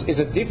tolerance is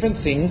a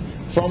different thing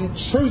from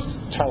truth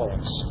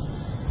tolerance.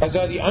 As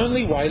though the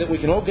only way that we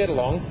can all get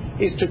along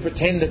is to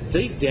pretend that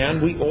deep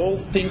down we all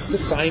think the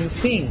same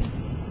thing.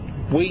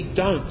 We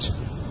don't.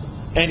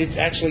 And it's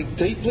actually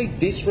deeply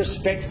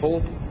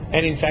disrespectful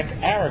and in fact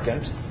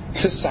arrogant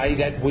to say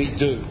that we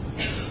do.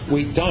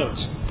 We don't.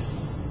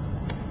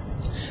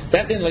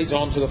 That then leads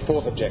on to the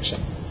fourth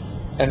objection.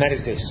 and that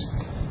is this.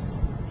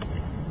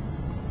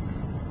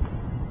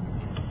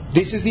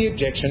 This is the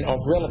objection of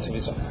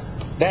relativism.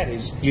 That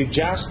is, you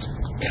just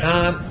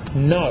can't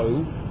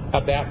know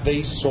about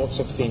these sorts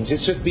of things.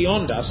 It's just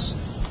beyond us,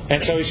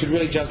 and so we should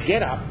really just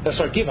give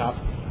up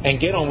and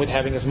get on with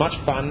having as much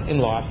fun in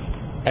life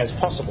as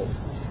possible.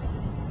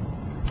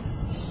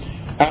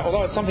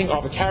 Although it's something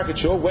of a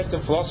caricature,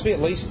 Western philosophy,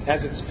 at least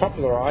as it's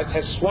popularised,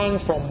 has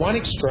swung from one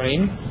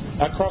extreme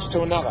across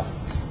to another.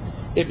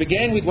 It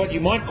began with what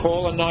you might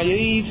call a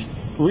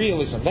naive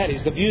realism. That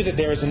is, the view that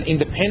there is an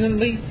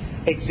independently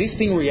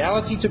existing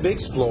reality to be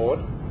explored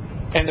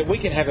and that we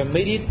can have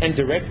immediate and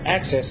direct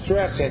access through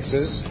our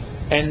senses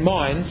and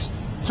minds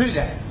to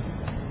that.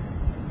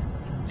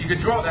 You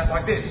could draw that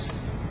like this.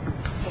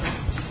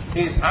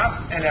 Here's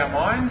us and our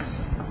minds.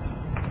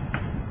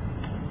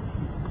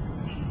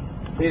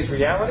 Here's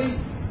reality.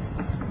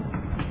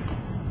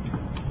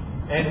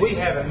 And we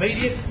have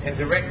immediate and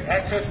direct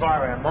access via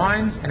our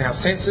minds and our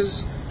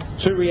senses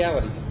to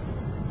reality.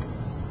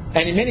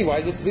 And in many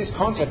ways, it's this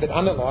concept that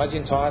underlies the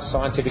entire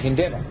scientific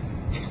endeavour.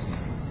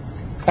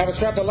 However,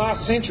 throughout the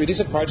last century, this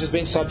approach has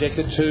been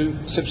subjected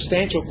to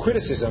substantial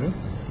criticism,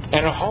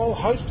 and a whole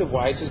host of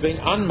ways has been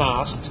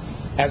unmasked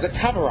as a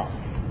cover-up.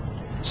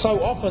 So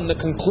often, the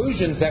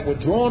conclusions that were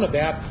drawn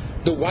about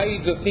the way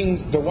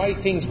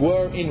things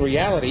were in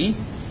reality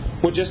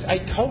were just a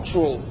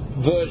cultural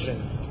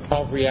version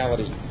of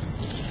reality.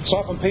 So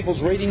often,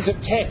 people's readings of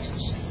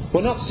texts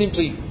were not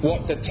simply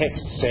what the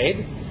text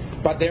said,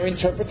 but their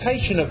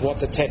interpretation of what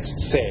the text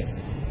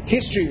said.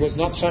 History was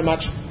not so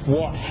much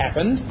what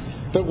happened,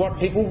 but what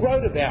people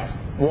wrote about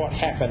what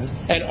happened,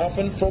 and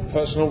often for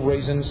personal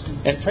reasons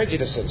and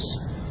prejudices.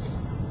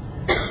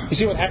 You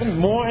see what happens?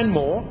 More and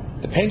more,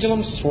 the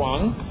pendulum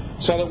swung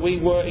so that we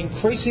were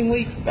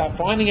increasingly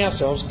finding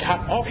ourselves cut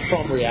off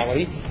from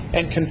reality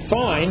and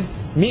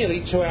confined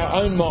merely to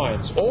our own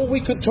minds. All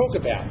we could talk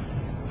about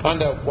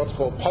under what's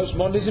called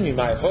postmodernism, you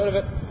may have heard of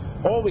it,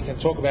 all we can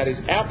talk about is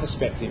our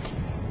perspective,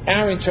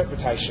 our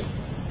interpretation,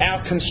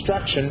 our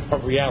construction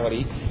of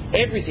reality.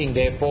 Everything,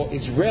 therefore,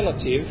 is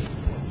relative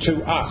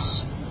to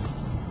us.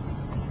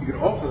 You can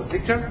alter the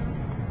picture.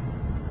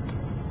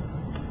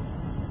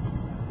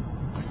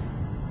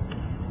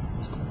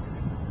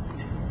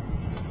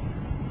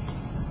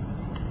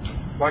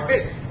 Like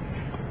this.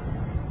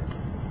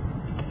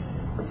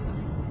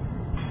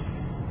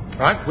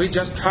 Right? We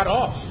just cut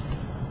off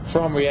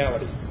from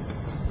reality.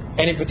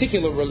 And in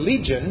particular,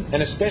 religion,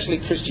 and especially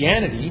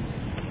Christianity,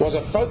 was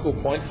a focal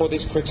point for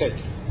this critique.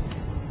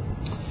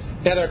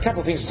 Now, there are a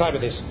couple of things to say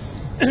about this.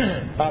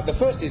 The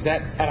first is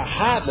that at a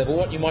hard level,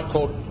 what you might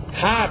call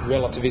hard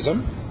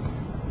relativism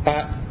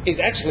is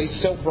actually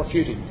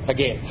self-refuting.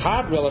 Again,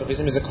 hard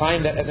relativism is a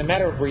claim that as a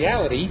matter of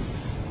reality,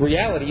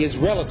 reality is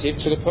relative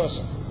to the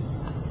person.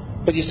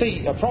 But you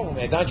see a problem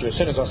there, don't you, as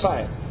soon as I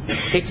say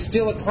it? It's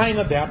still a claim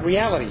about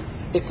reality.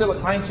 It's still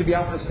a claim to be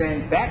able to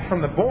stand back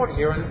from the board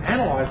here and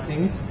analyse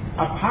things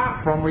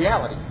apart from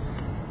reality.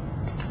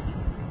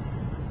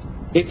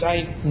 It's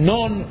a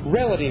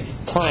non-relative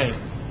claim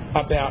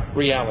about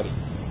reality.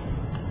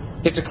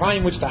 It's a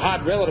claim which the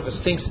hard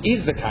relativist thinks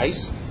is the case,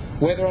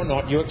 whether or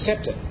not you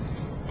accept it.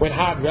 When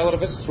hard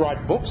relativists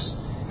write books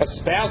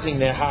espousing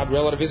their hard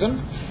relativism,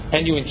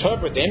 and you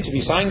interpret them to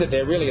be saying that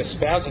they're really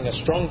espousing a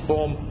strong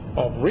form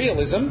of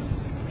realism,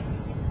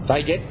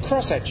 they get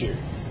cross at you.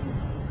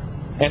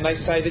 And they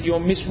say that you're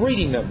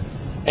misreading them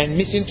and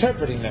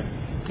misinterpreting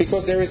them,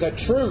 because there is a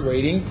true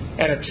reading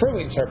and a true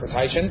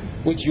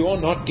interpretation which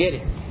you're not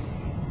getting.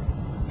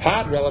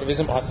 Hard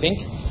relativism, I think,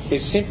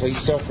 is simply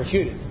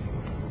self-refuting.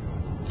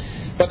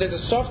 But there's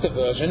a softer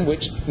version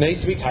which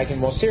needs to be taken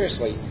more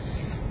seriously.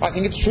 I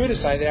think it's true to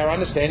say that our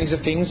understandings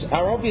of things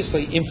are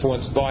obviously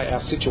influenced by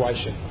our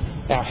situation,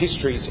 our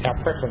histories,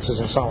 our preferences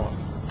and so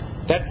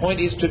on. That point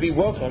is to be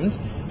welcomed,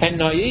 and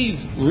naive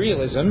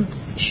realism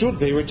should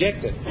be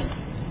rejected.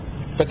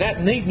 But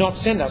that need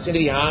not send us into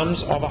the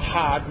arms of a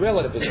hard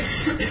relativism.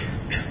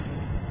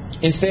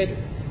 Instead,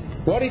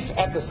 what if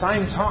at the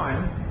same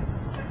time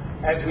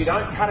as we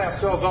don't cut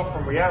ourselves off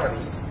from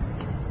reality,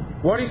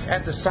 what if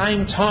at the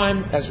same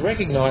time as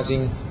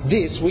recognising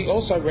this, we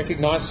also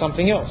recognise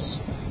something else?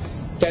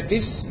 That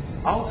this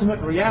ultimate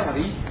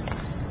reality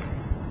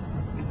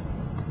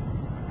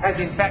has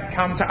in fact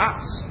come to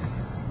us.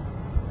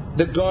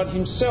 That God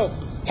himself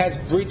has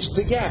bridged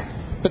the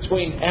gap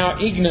between our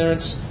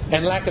ignorance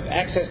and lack of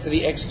access to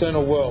the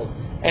external world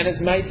and has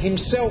made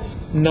himself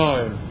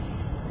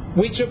known,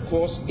 which of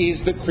course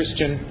is the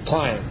Christian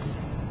claim.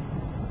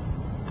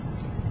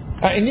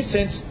 In this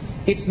sense,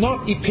 it's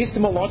not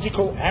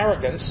epistemological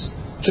arrogance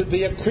to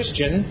be a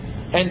Christian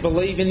and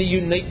believe in the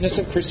uniqueness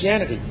of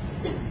Christianity.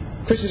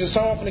 Christians are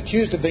so often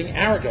accused of being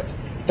arrogant.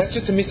 That's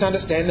just to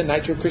misunderstand the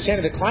nature of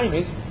Christianity. The claim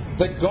is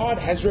that God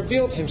has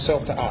revealed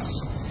himself to us.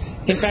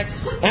 In fact,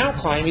 our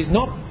claim is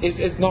not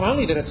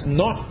only that it's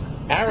not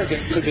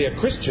arrogant to be a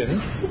Christian,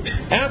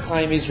 our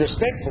claim is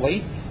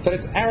respectfully that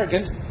it's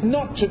arrogant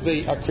not to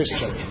be a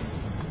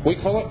Christian. We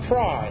call it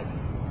pride.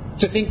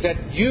 To think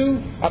that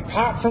you,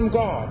 apart from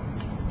God,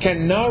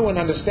 can know and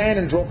understand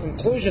and draw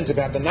conclusions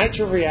about the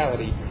nature of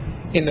reality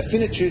in the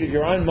finitude of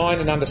your own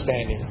mind and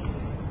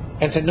understanding,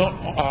 and to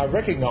not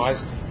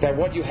recognise that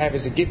what you have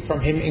is a gift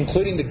from Him,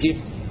 including the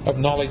gift of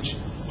knowledge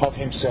of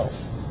Himself.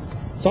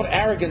 It's not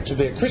arrogant to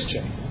be a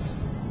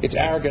Christian. It's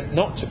arrogant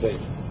not to be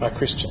a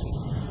Christian.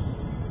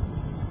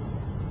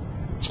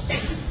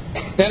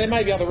 Now, there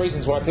may be other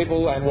reasons why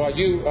people and why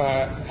you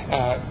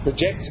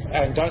reject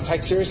and don't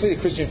take seriously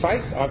the Christian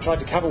faith. I've tried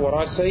to cover what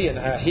I see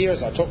and hear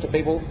as I talk to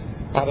people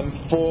are the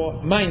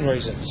four main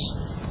reasons.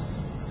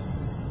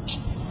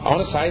 I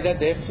want to say that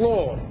they're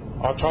flawed.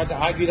 I've tried to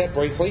argue that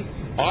briefly,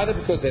 either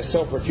because they're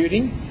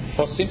self-refuting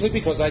or simply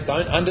because they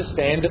don't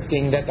understand the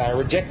thing that they're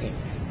rejecting.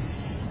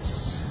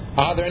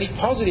 Are there any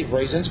positive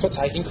reasons for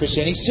taking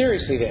Christianity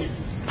seriously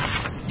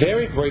then?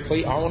 Very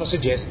briefly, I want to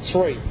suggest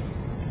three.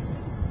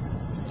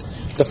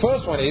 The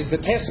first one is the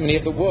testimony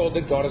of the world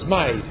that God has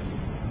made.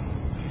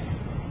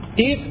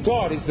 If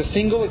God is the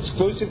single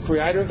exclusive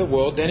creator of the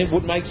world, then it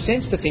would make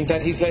sense to think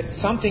that He's left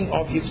something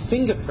of His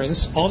fingerprints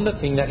on the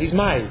thing that He's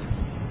made.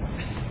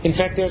 In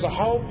fact, there is a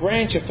whole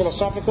branch of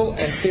philosophical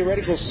and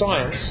theoretical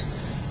science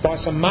by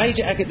some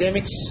major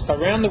academics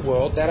around the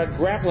world that are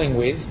grappling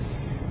with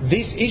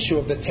this issue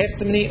of the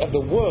testimony of the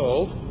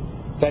world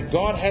that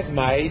God has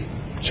made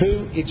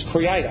to its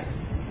creator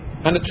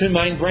under two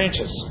main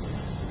branches.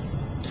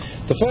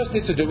 The first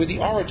is to do with the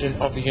origin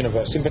of the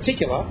universe, in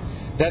particular,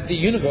 that the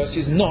universe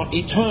is not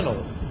eternal.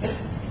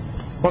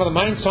 One of the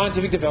main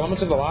scientific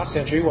developments of the last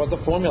century was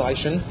the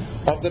formulation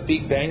of the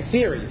Big Bang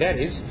Theory. That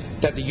is,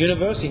 that the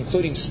universe,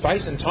 including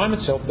space and time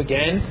itself,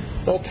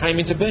 began or came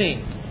into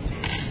being.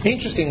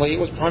 Interestingly, it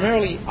was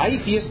primarily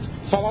atheist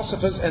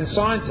philosophers and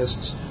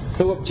scientists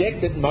who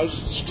objected most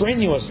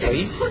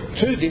strenuously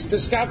to this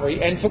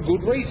discovery, and for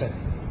good reason.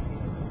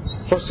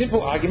 For a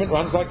simple argument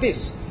runs like this.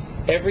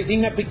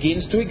 Everything that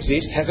begins to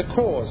exist has a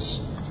cause.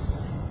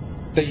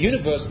 The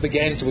universe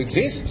began to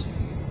exist,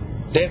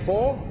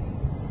 therefore,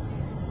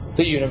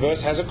 the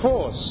universe has a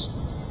cause.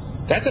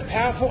 That's a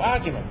powerful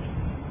argument.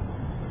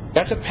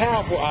 That's a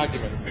powerful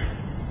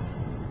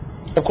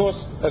argument. Of course,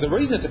 the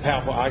reason it's a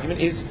powerful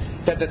argument is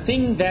that the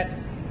thing that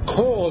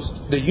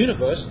caused the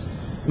universe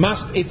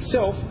must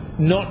itself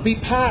not be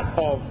part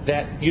of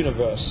that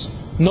universe,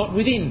 not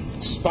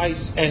within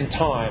space and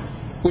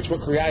time, which were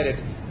created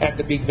at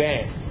the Big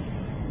Bang.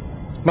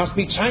 Must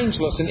be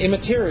changeless and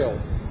immaterial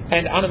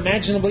and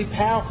unimaginably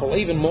powerful.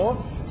 Even more,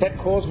 that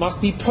cause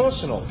must be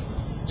personal.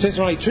 Since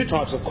there are only two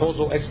types of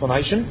causal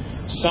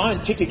explanation,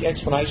 scientific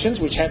explanations,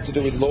 which have to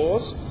do with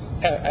laws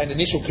and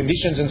initial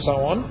conditions and so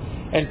on,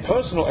 and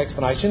personal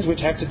explanations,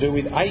 which have to do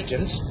with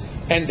agents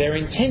and their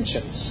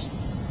intentions.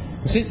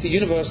 And since the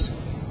universe,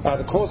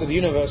 the cause of the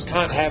universe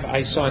can't have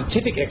a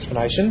scientific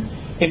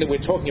explanation, in that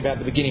we're talking about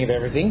the beginning of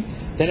everything,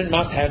 then it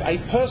must have a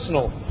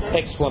personal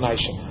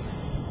explanation.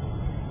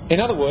 In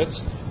other words,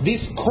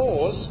 this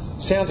cause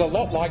sounds a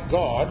lot like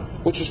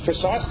God, which was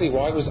precisely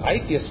why it was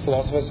atheist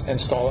philosophers and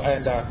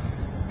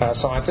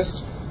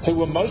scientists who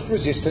were most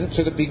resistant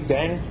to the Big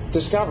Bang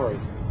discovery.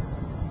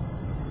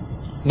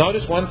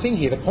 Notice one thing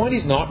here. The point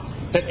is not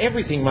that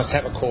everything must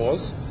have a cause,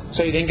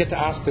 so you then get to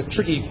ask the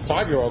tricky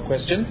 5-year-old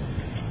question,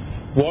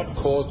 what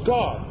caused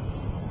God?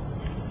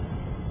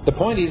 The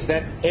point is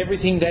that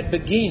everything that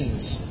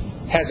begins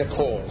has a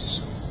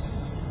cause.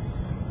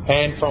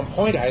 And from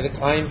point A, the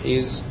claim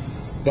is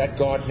that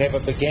God never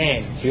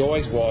began. He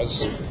always was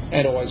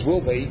and always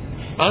will be,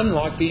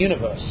 unlike the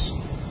universe.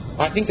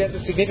 I think there's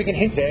a significant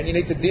hint there, and you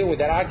need to deal with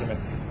that argument.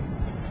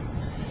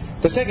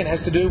 The second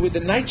has to do with the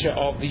nature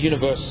of the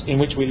universe in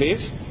which we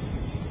live.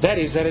 That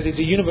is, that it is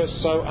a universe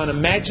so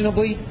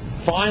unimaginably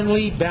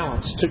finely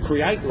balanced to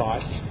create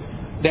life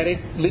that it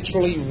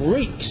literally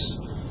reeks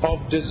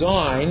of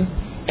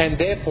design, and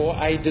therefore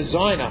a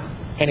designer,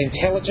 an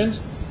intelligent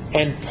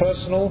and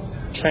personal,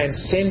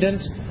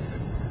 transcendent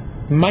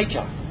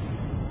maker.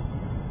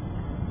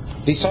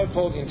 The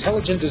so-called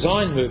intelligent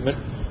design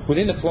movement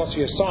within the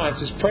philosophy of science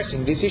is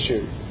pressing this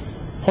issue,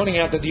 pointing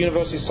out that the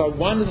universe is so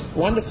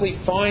wonderfully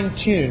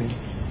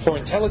fine-tuned for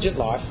intelligent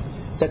life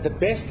that the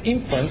best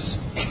inference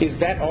is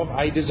that of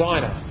a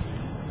designer.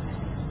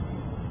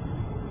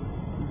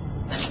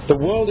 The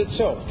world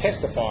itself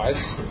testifies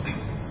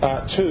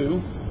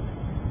to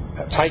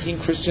taking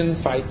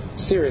Christian faith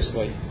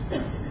seriously.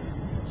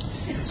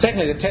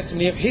 Secondly, the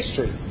testimony of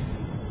history,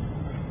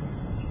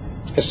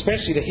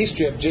 especially the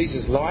history of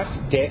Jesus' life,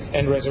 death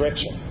and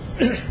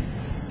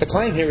resurrection. The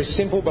claim here is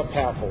simple but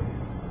powerful.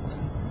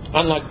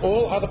 Unlike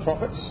all other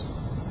prophets,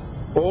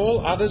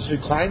 all others who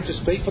claim to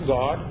speak for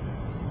God,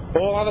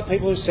 all other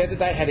people who said that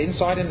they had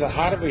insight into the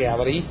heart of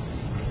reality,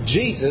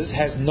 Jesus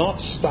has not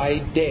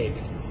stayed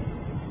dead.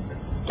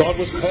 God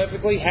was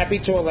perfectly happy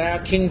to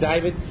allow King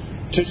David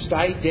to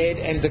stay dead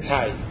and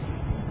decay,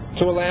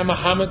 to allow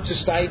Muhammad to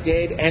stay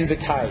dead and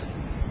decay,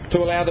 to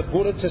allow the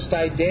Buddha to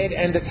stay dead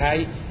and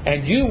decay,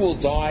 and you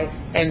will die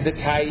and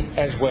decay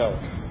as well.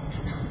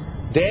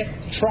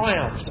 Death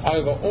triumphed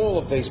over all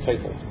of these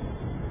people.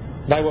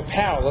 They were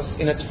powerless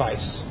in its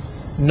face.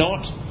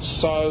 Not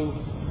so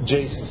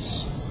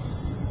Jesus.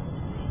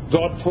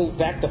 God pulled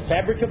back the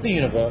fabric of the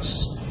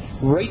universe,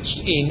 reached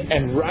in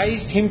and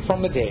raised him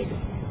from the dead.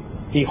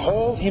 He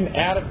hauled him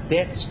out of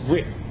death's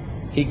grip.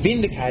 He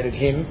vindicated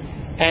him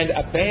and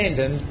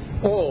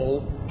abandoned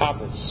all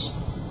others.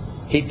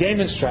 He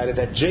demonstrated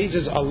that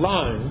Jesus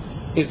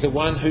alone is the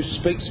one who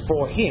speaks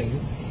for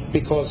him,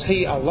 because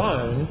he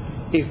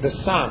alone is the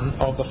Son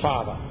of the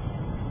Father.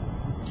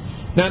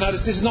 Now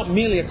notice, this is not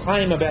merely a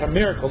claim about a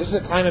miracle. This is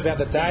a claim about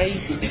the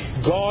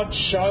day God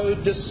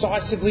showed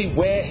decisively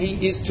where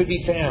he is to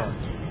be found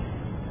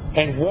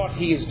and what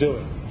he is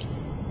doing.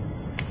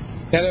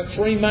 Now there are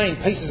three main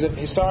pieces of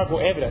historical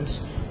evidence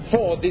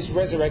for this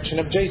resurrection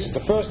of Jesus.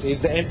 The first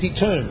is the empty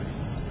tomb.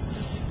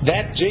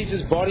 That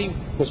Jesus' body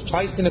was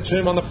placed in a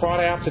tomb on the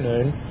Friday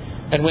afternoon,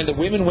 and when the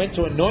women went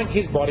to anoint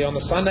his body on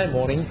the Sunday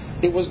morning,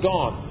 it was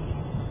gone.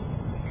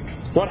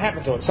 What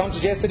happened to it? Some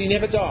suggest that he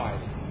never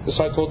died. The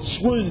so-called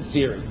swoon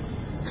theory.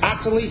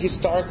 Utterly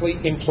historically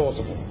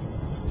implausible.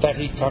 That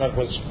he kind of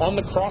was on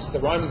the cross. The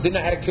Romans didn't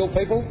know how to kill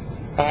people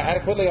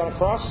adequately on a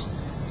cross.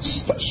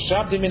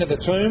 Shoved him into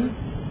the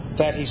tomb.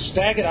 That he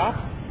staggered up,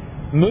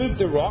 moved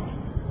the rock,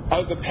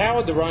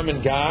 overpowered the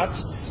Roman guards,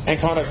 and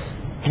kind of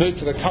moved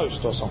to the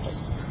coast or something.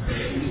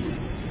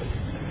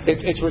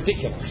 It's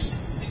ridiculous.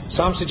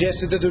 Some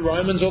suggested that the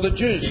Romans or the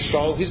Jews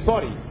stole his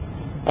body.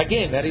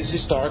 Again, that is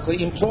historically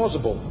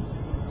implausible,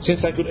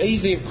 since they could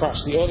easily have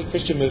crushed the early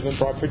Christian movement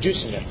by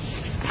producing it.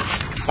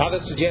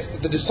 Others suggest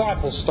that the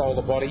disciples stole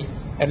the body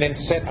and then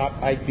set up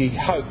a big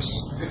hoax.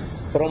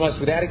 But almost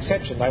without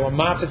exception, they were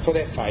martyred for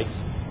their faith,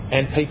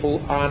 and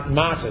people aren't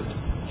martyred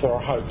for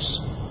a hoax.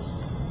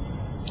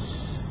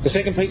 The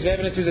second piece of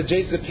evidence is that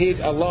Jesus appeared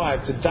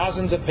alive to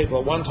dozens of people,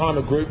 at one time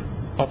a group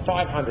of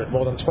 500,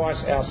 more than twice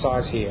our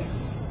size here.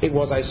 It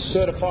was a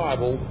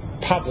certifiable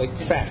public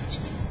fact.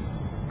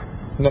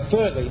 And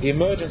thirdly, the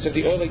emergence of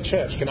the early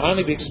church can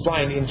only be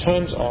explained in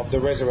terms of the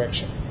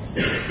resurrection.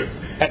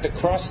 At the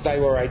cross, they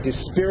were a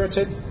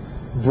dispirited,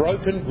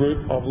 broken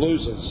group of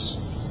losers.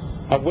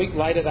 A week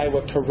later, they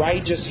were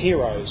courageous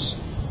heroes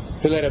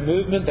who led a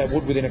movement that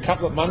would, within a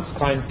couple of months,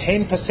 claim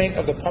 10%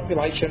 of the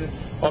population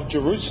of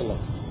Jerusalem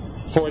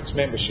for its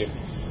membership,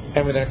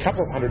 and within a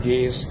couple of hundred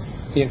years,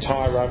 the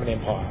entire Roman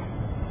Empire.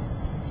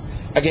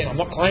 Again, I'm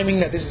not claiming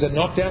that this is a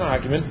knockdown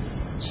argument,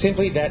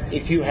 simply that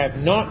if you have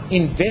not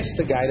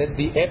investigated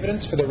the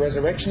evidence for the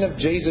resurrection of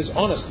Jesus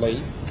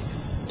honestly,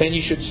 then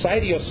you should say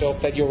to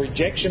yourself that your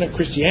rejection of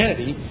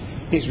Christianity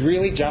is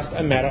really just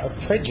a matter of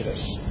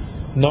prejudice,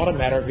 not a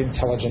matter of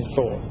intelligent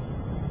thought.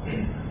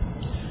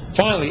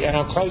 Finally, and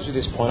I'll close with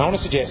this point, I want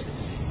to suggest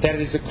that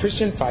it is the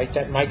Christian faith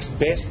that makes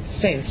best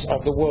sense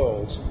of the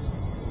world.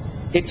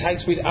 It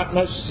takes with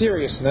utmost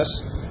seriousness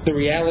the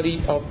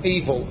reality of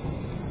evil.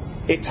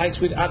 It takes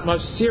with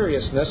utmost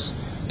seriousness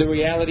the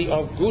reality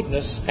of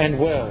goodness and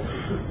well.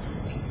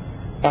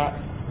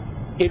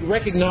 It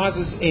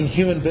recognises in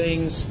human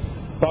beings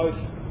both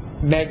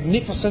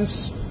magnificence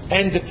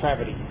and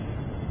depravity.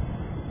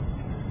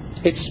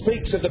 It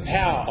speaks of the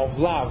power of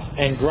love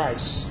and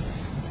grace,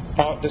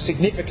 of the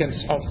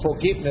significance of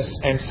forgiveness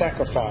and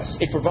sacrifice.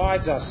 It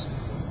provides us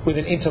with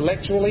an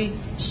intellectually,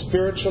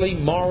 spiritually,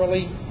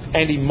 morally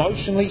and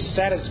emotionally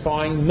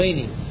satisfying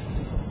meaning.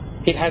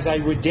 It has a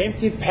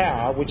redemptive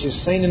power which is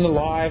seen in the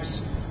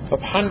lives of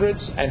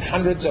hundreds and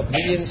hundreds of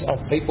millions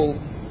of people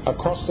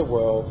across the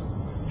world,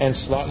 and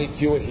slightly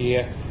fewer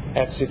here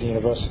at Sydney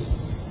University.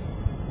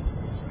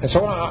 And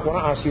so what I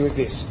want to ask you is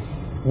this: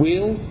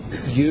 will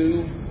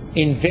you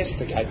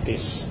investigate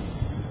this?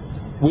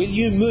 Will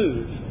you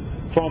move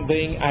from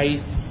being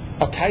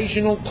an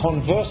occasional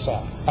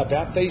converser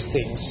about these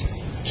things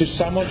to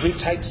someone who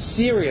takes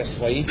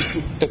seriously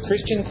the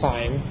Christian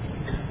claim,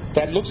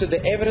 that looks at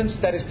the evidence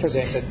that is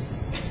presented,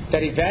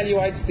 that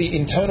evaluates the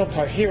internal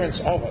coherence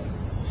of it,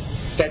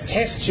 that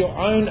tests your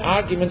own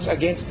arguments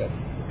against it,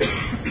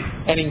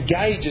 and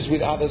engages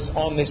with others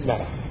on this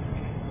matter?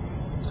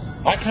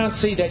 I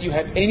can't see that you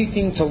have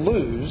anything to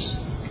lose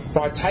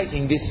by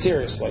taking this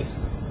seriously.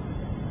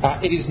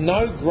 It is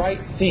no great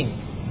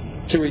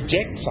thing to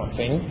reject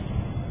something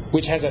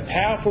which has a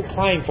powerful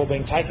claim for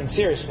being taken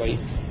seriously,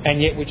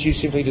 and yet which you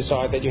simply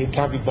decide that you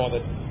can't be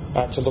bothered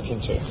to look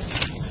into.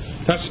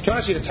 Now, can I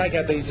ask you to take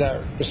out these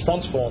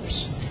response forms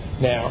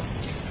now?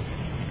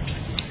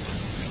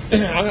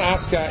 I'm going to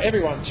ask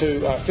everyone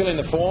to fill in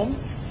the form.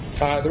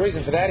 The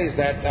reason for that is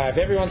that if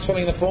everyone's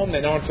filling in the form,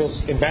 then no one feels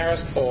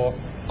embarrassed or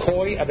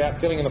coy about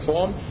filling in the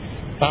form.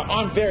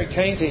 I'm very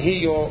keen to hear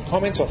your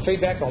comments or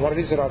feedback on what it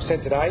is that I've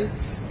said today.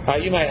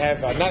 You may have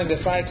nothing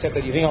to say except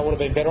that you think I would have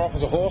been better off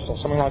as a horse or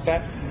something like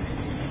that.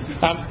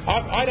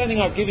 I don't think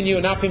I've given you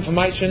enough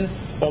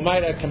information or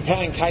made a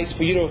compelling case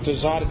for you to have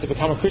decided to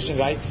become a Christian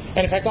today.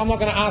 And in fact, I'm not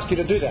going to ask you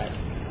to do that.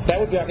 That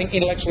would be, I think,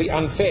 intellectually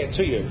unfair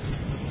to you.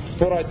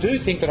 What I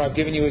do think that I've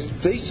given you is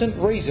decent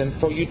reason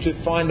for you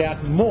to find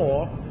out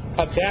more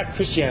about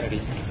Christianity.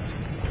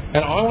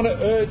 And I want to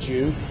urge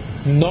you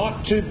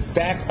not to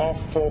back off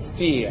for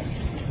fear.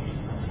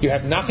 You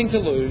have nothing to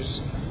lose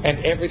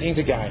and everything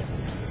to gain.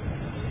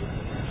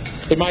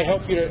 It may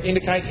help you to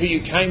indicate who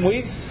you came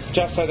with,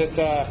 just so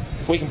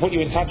that we can put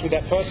you in touch with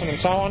that person and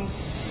so on.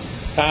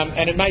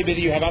 And it may be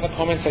that you have other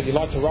comments that you'd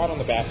like to write on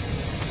the back.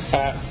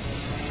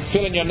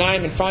 Fill in your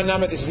name and phone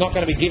number. This is not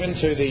going to be given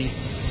to the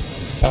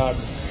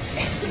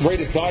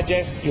Reader's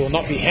Digest. You will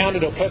not be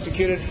hounded or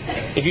persecuted.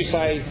 If you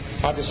say,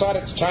 I've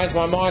decided to change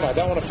my mind, I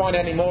don't want to find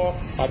out anymore,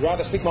 I'd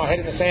rather stick my head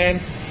in the sand,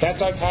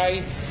 that's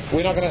okay.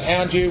 We're not going to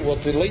hound you.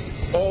 We'll delete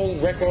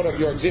all record of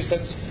your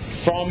existence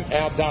from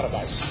our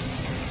database.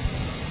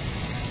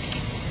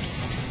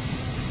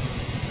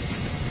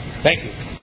 Thank you.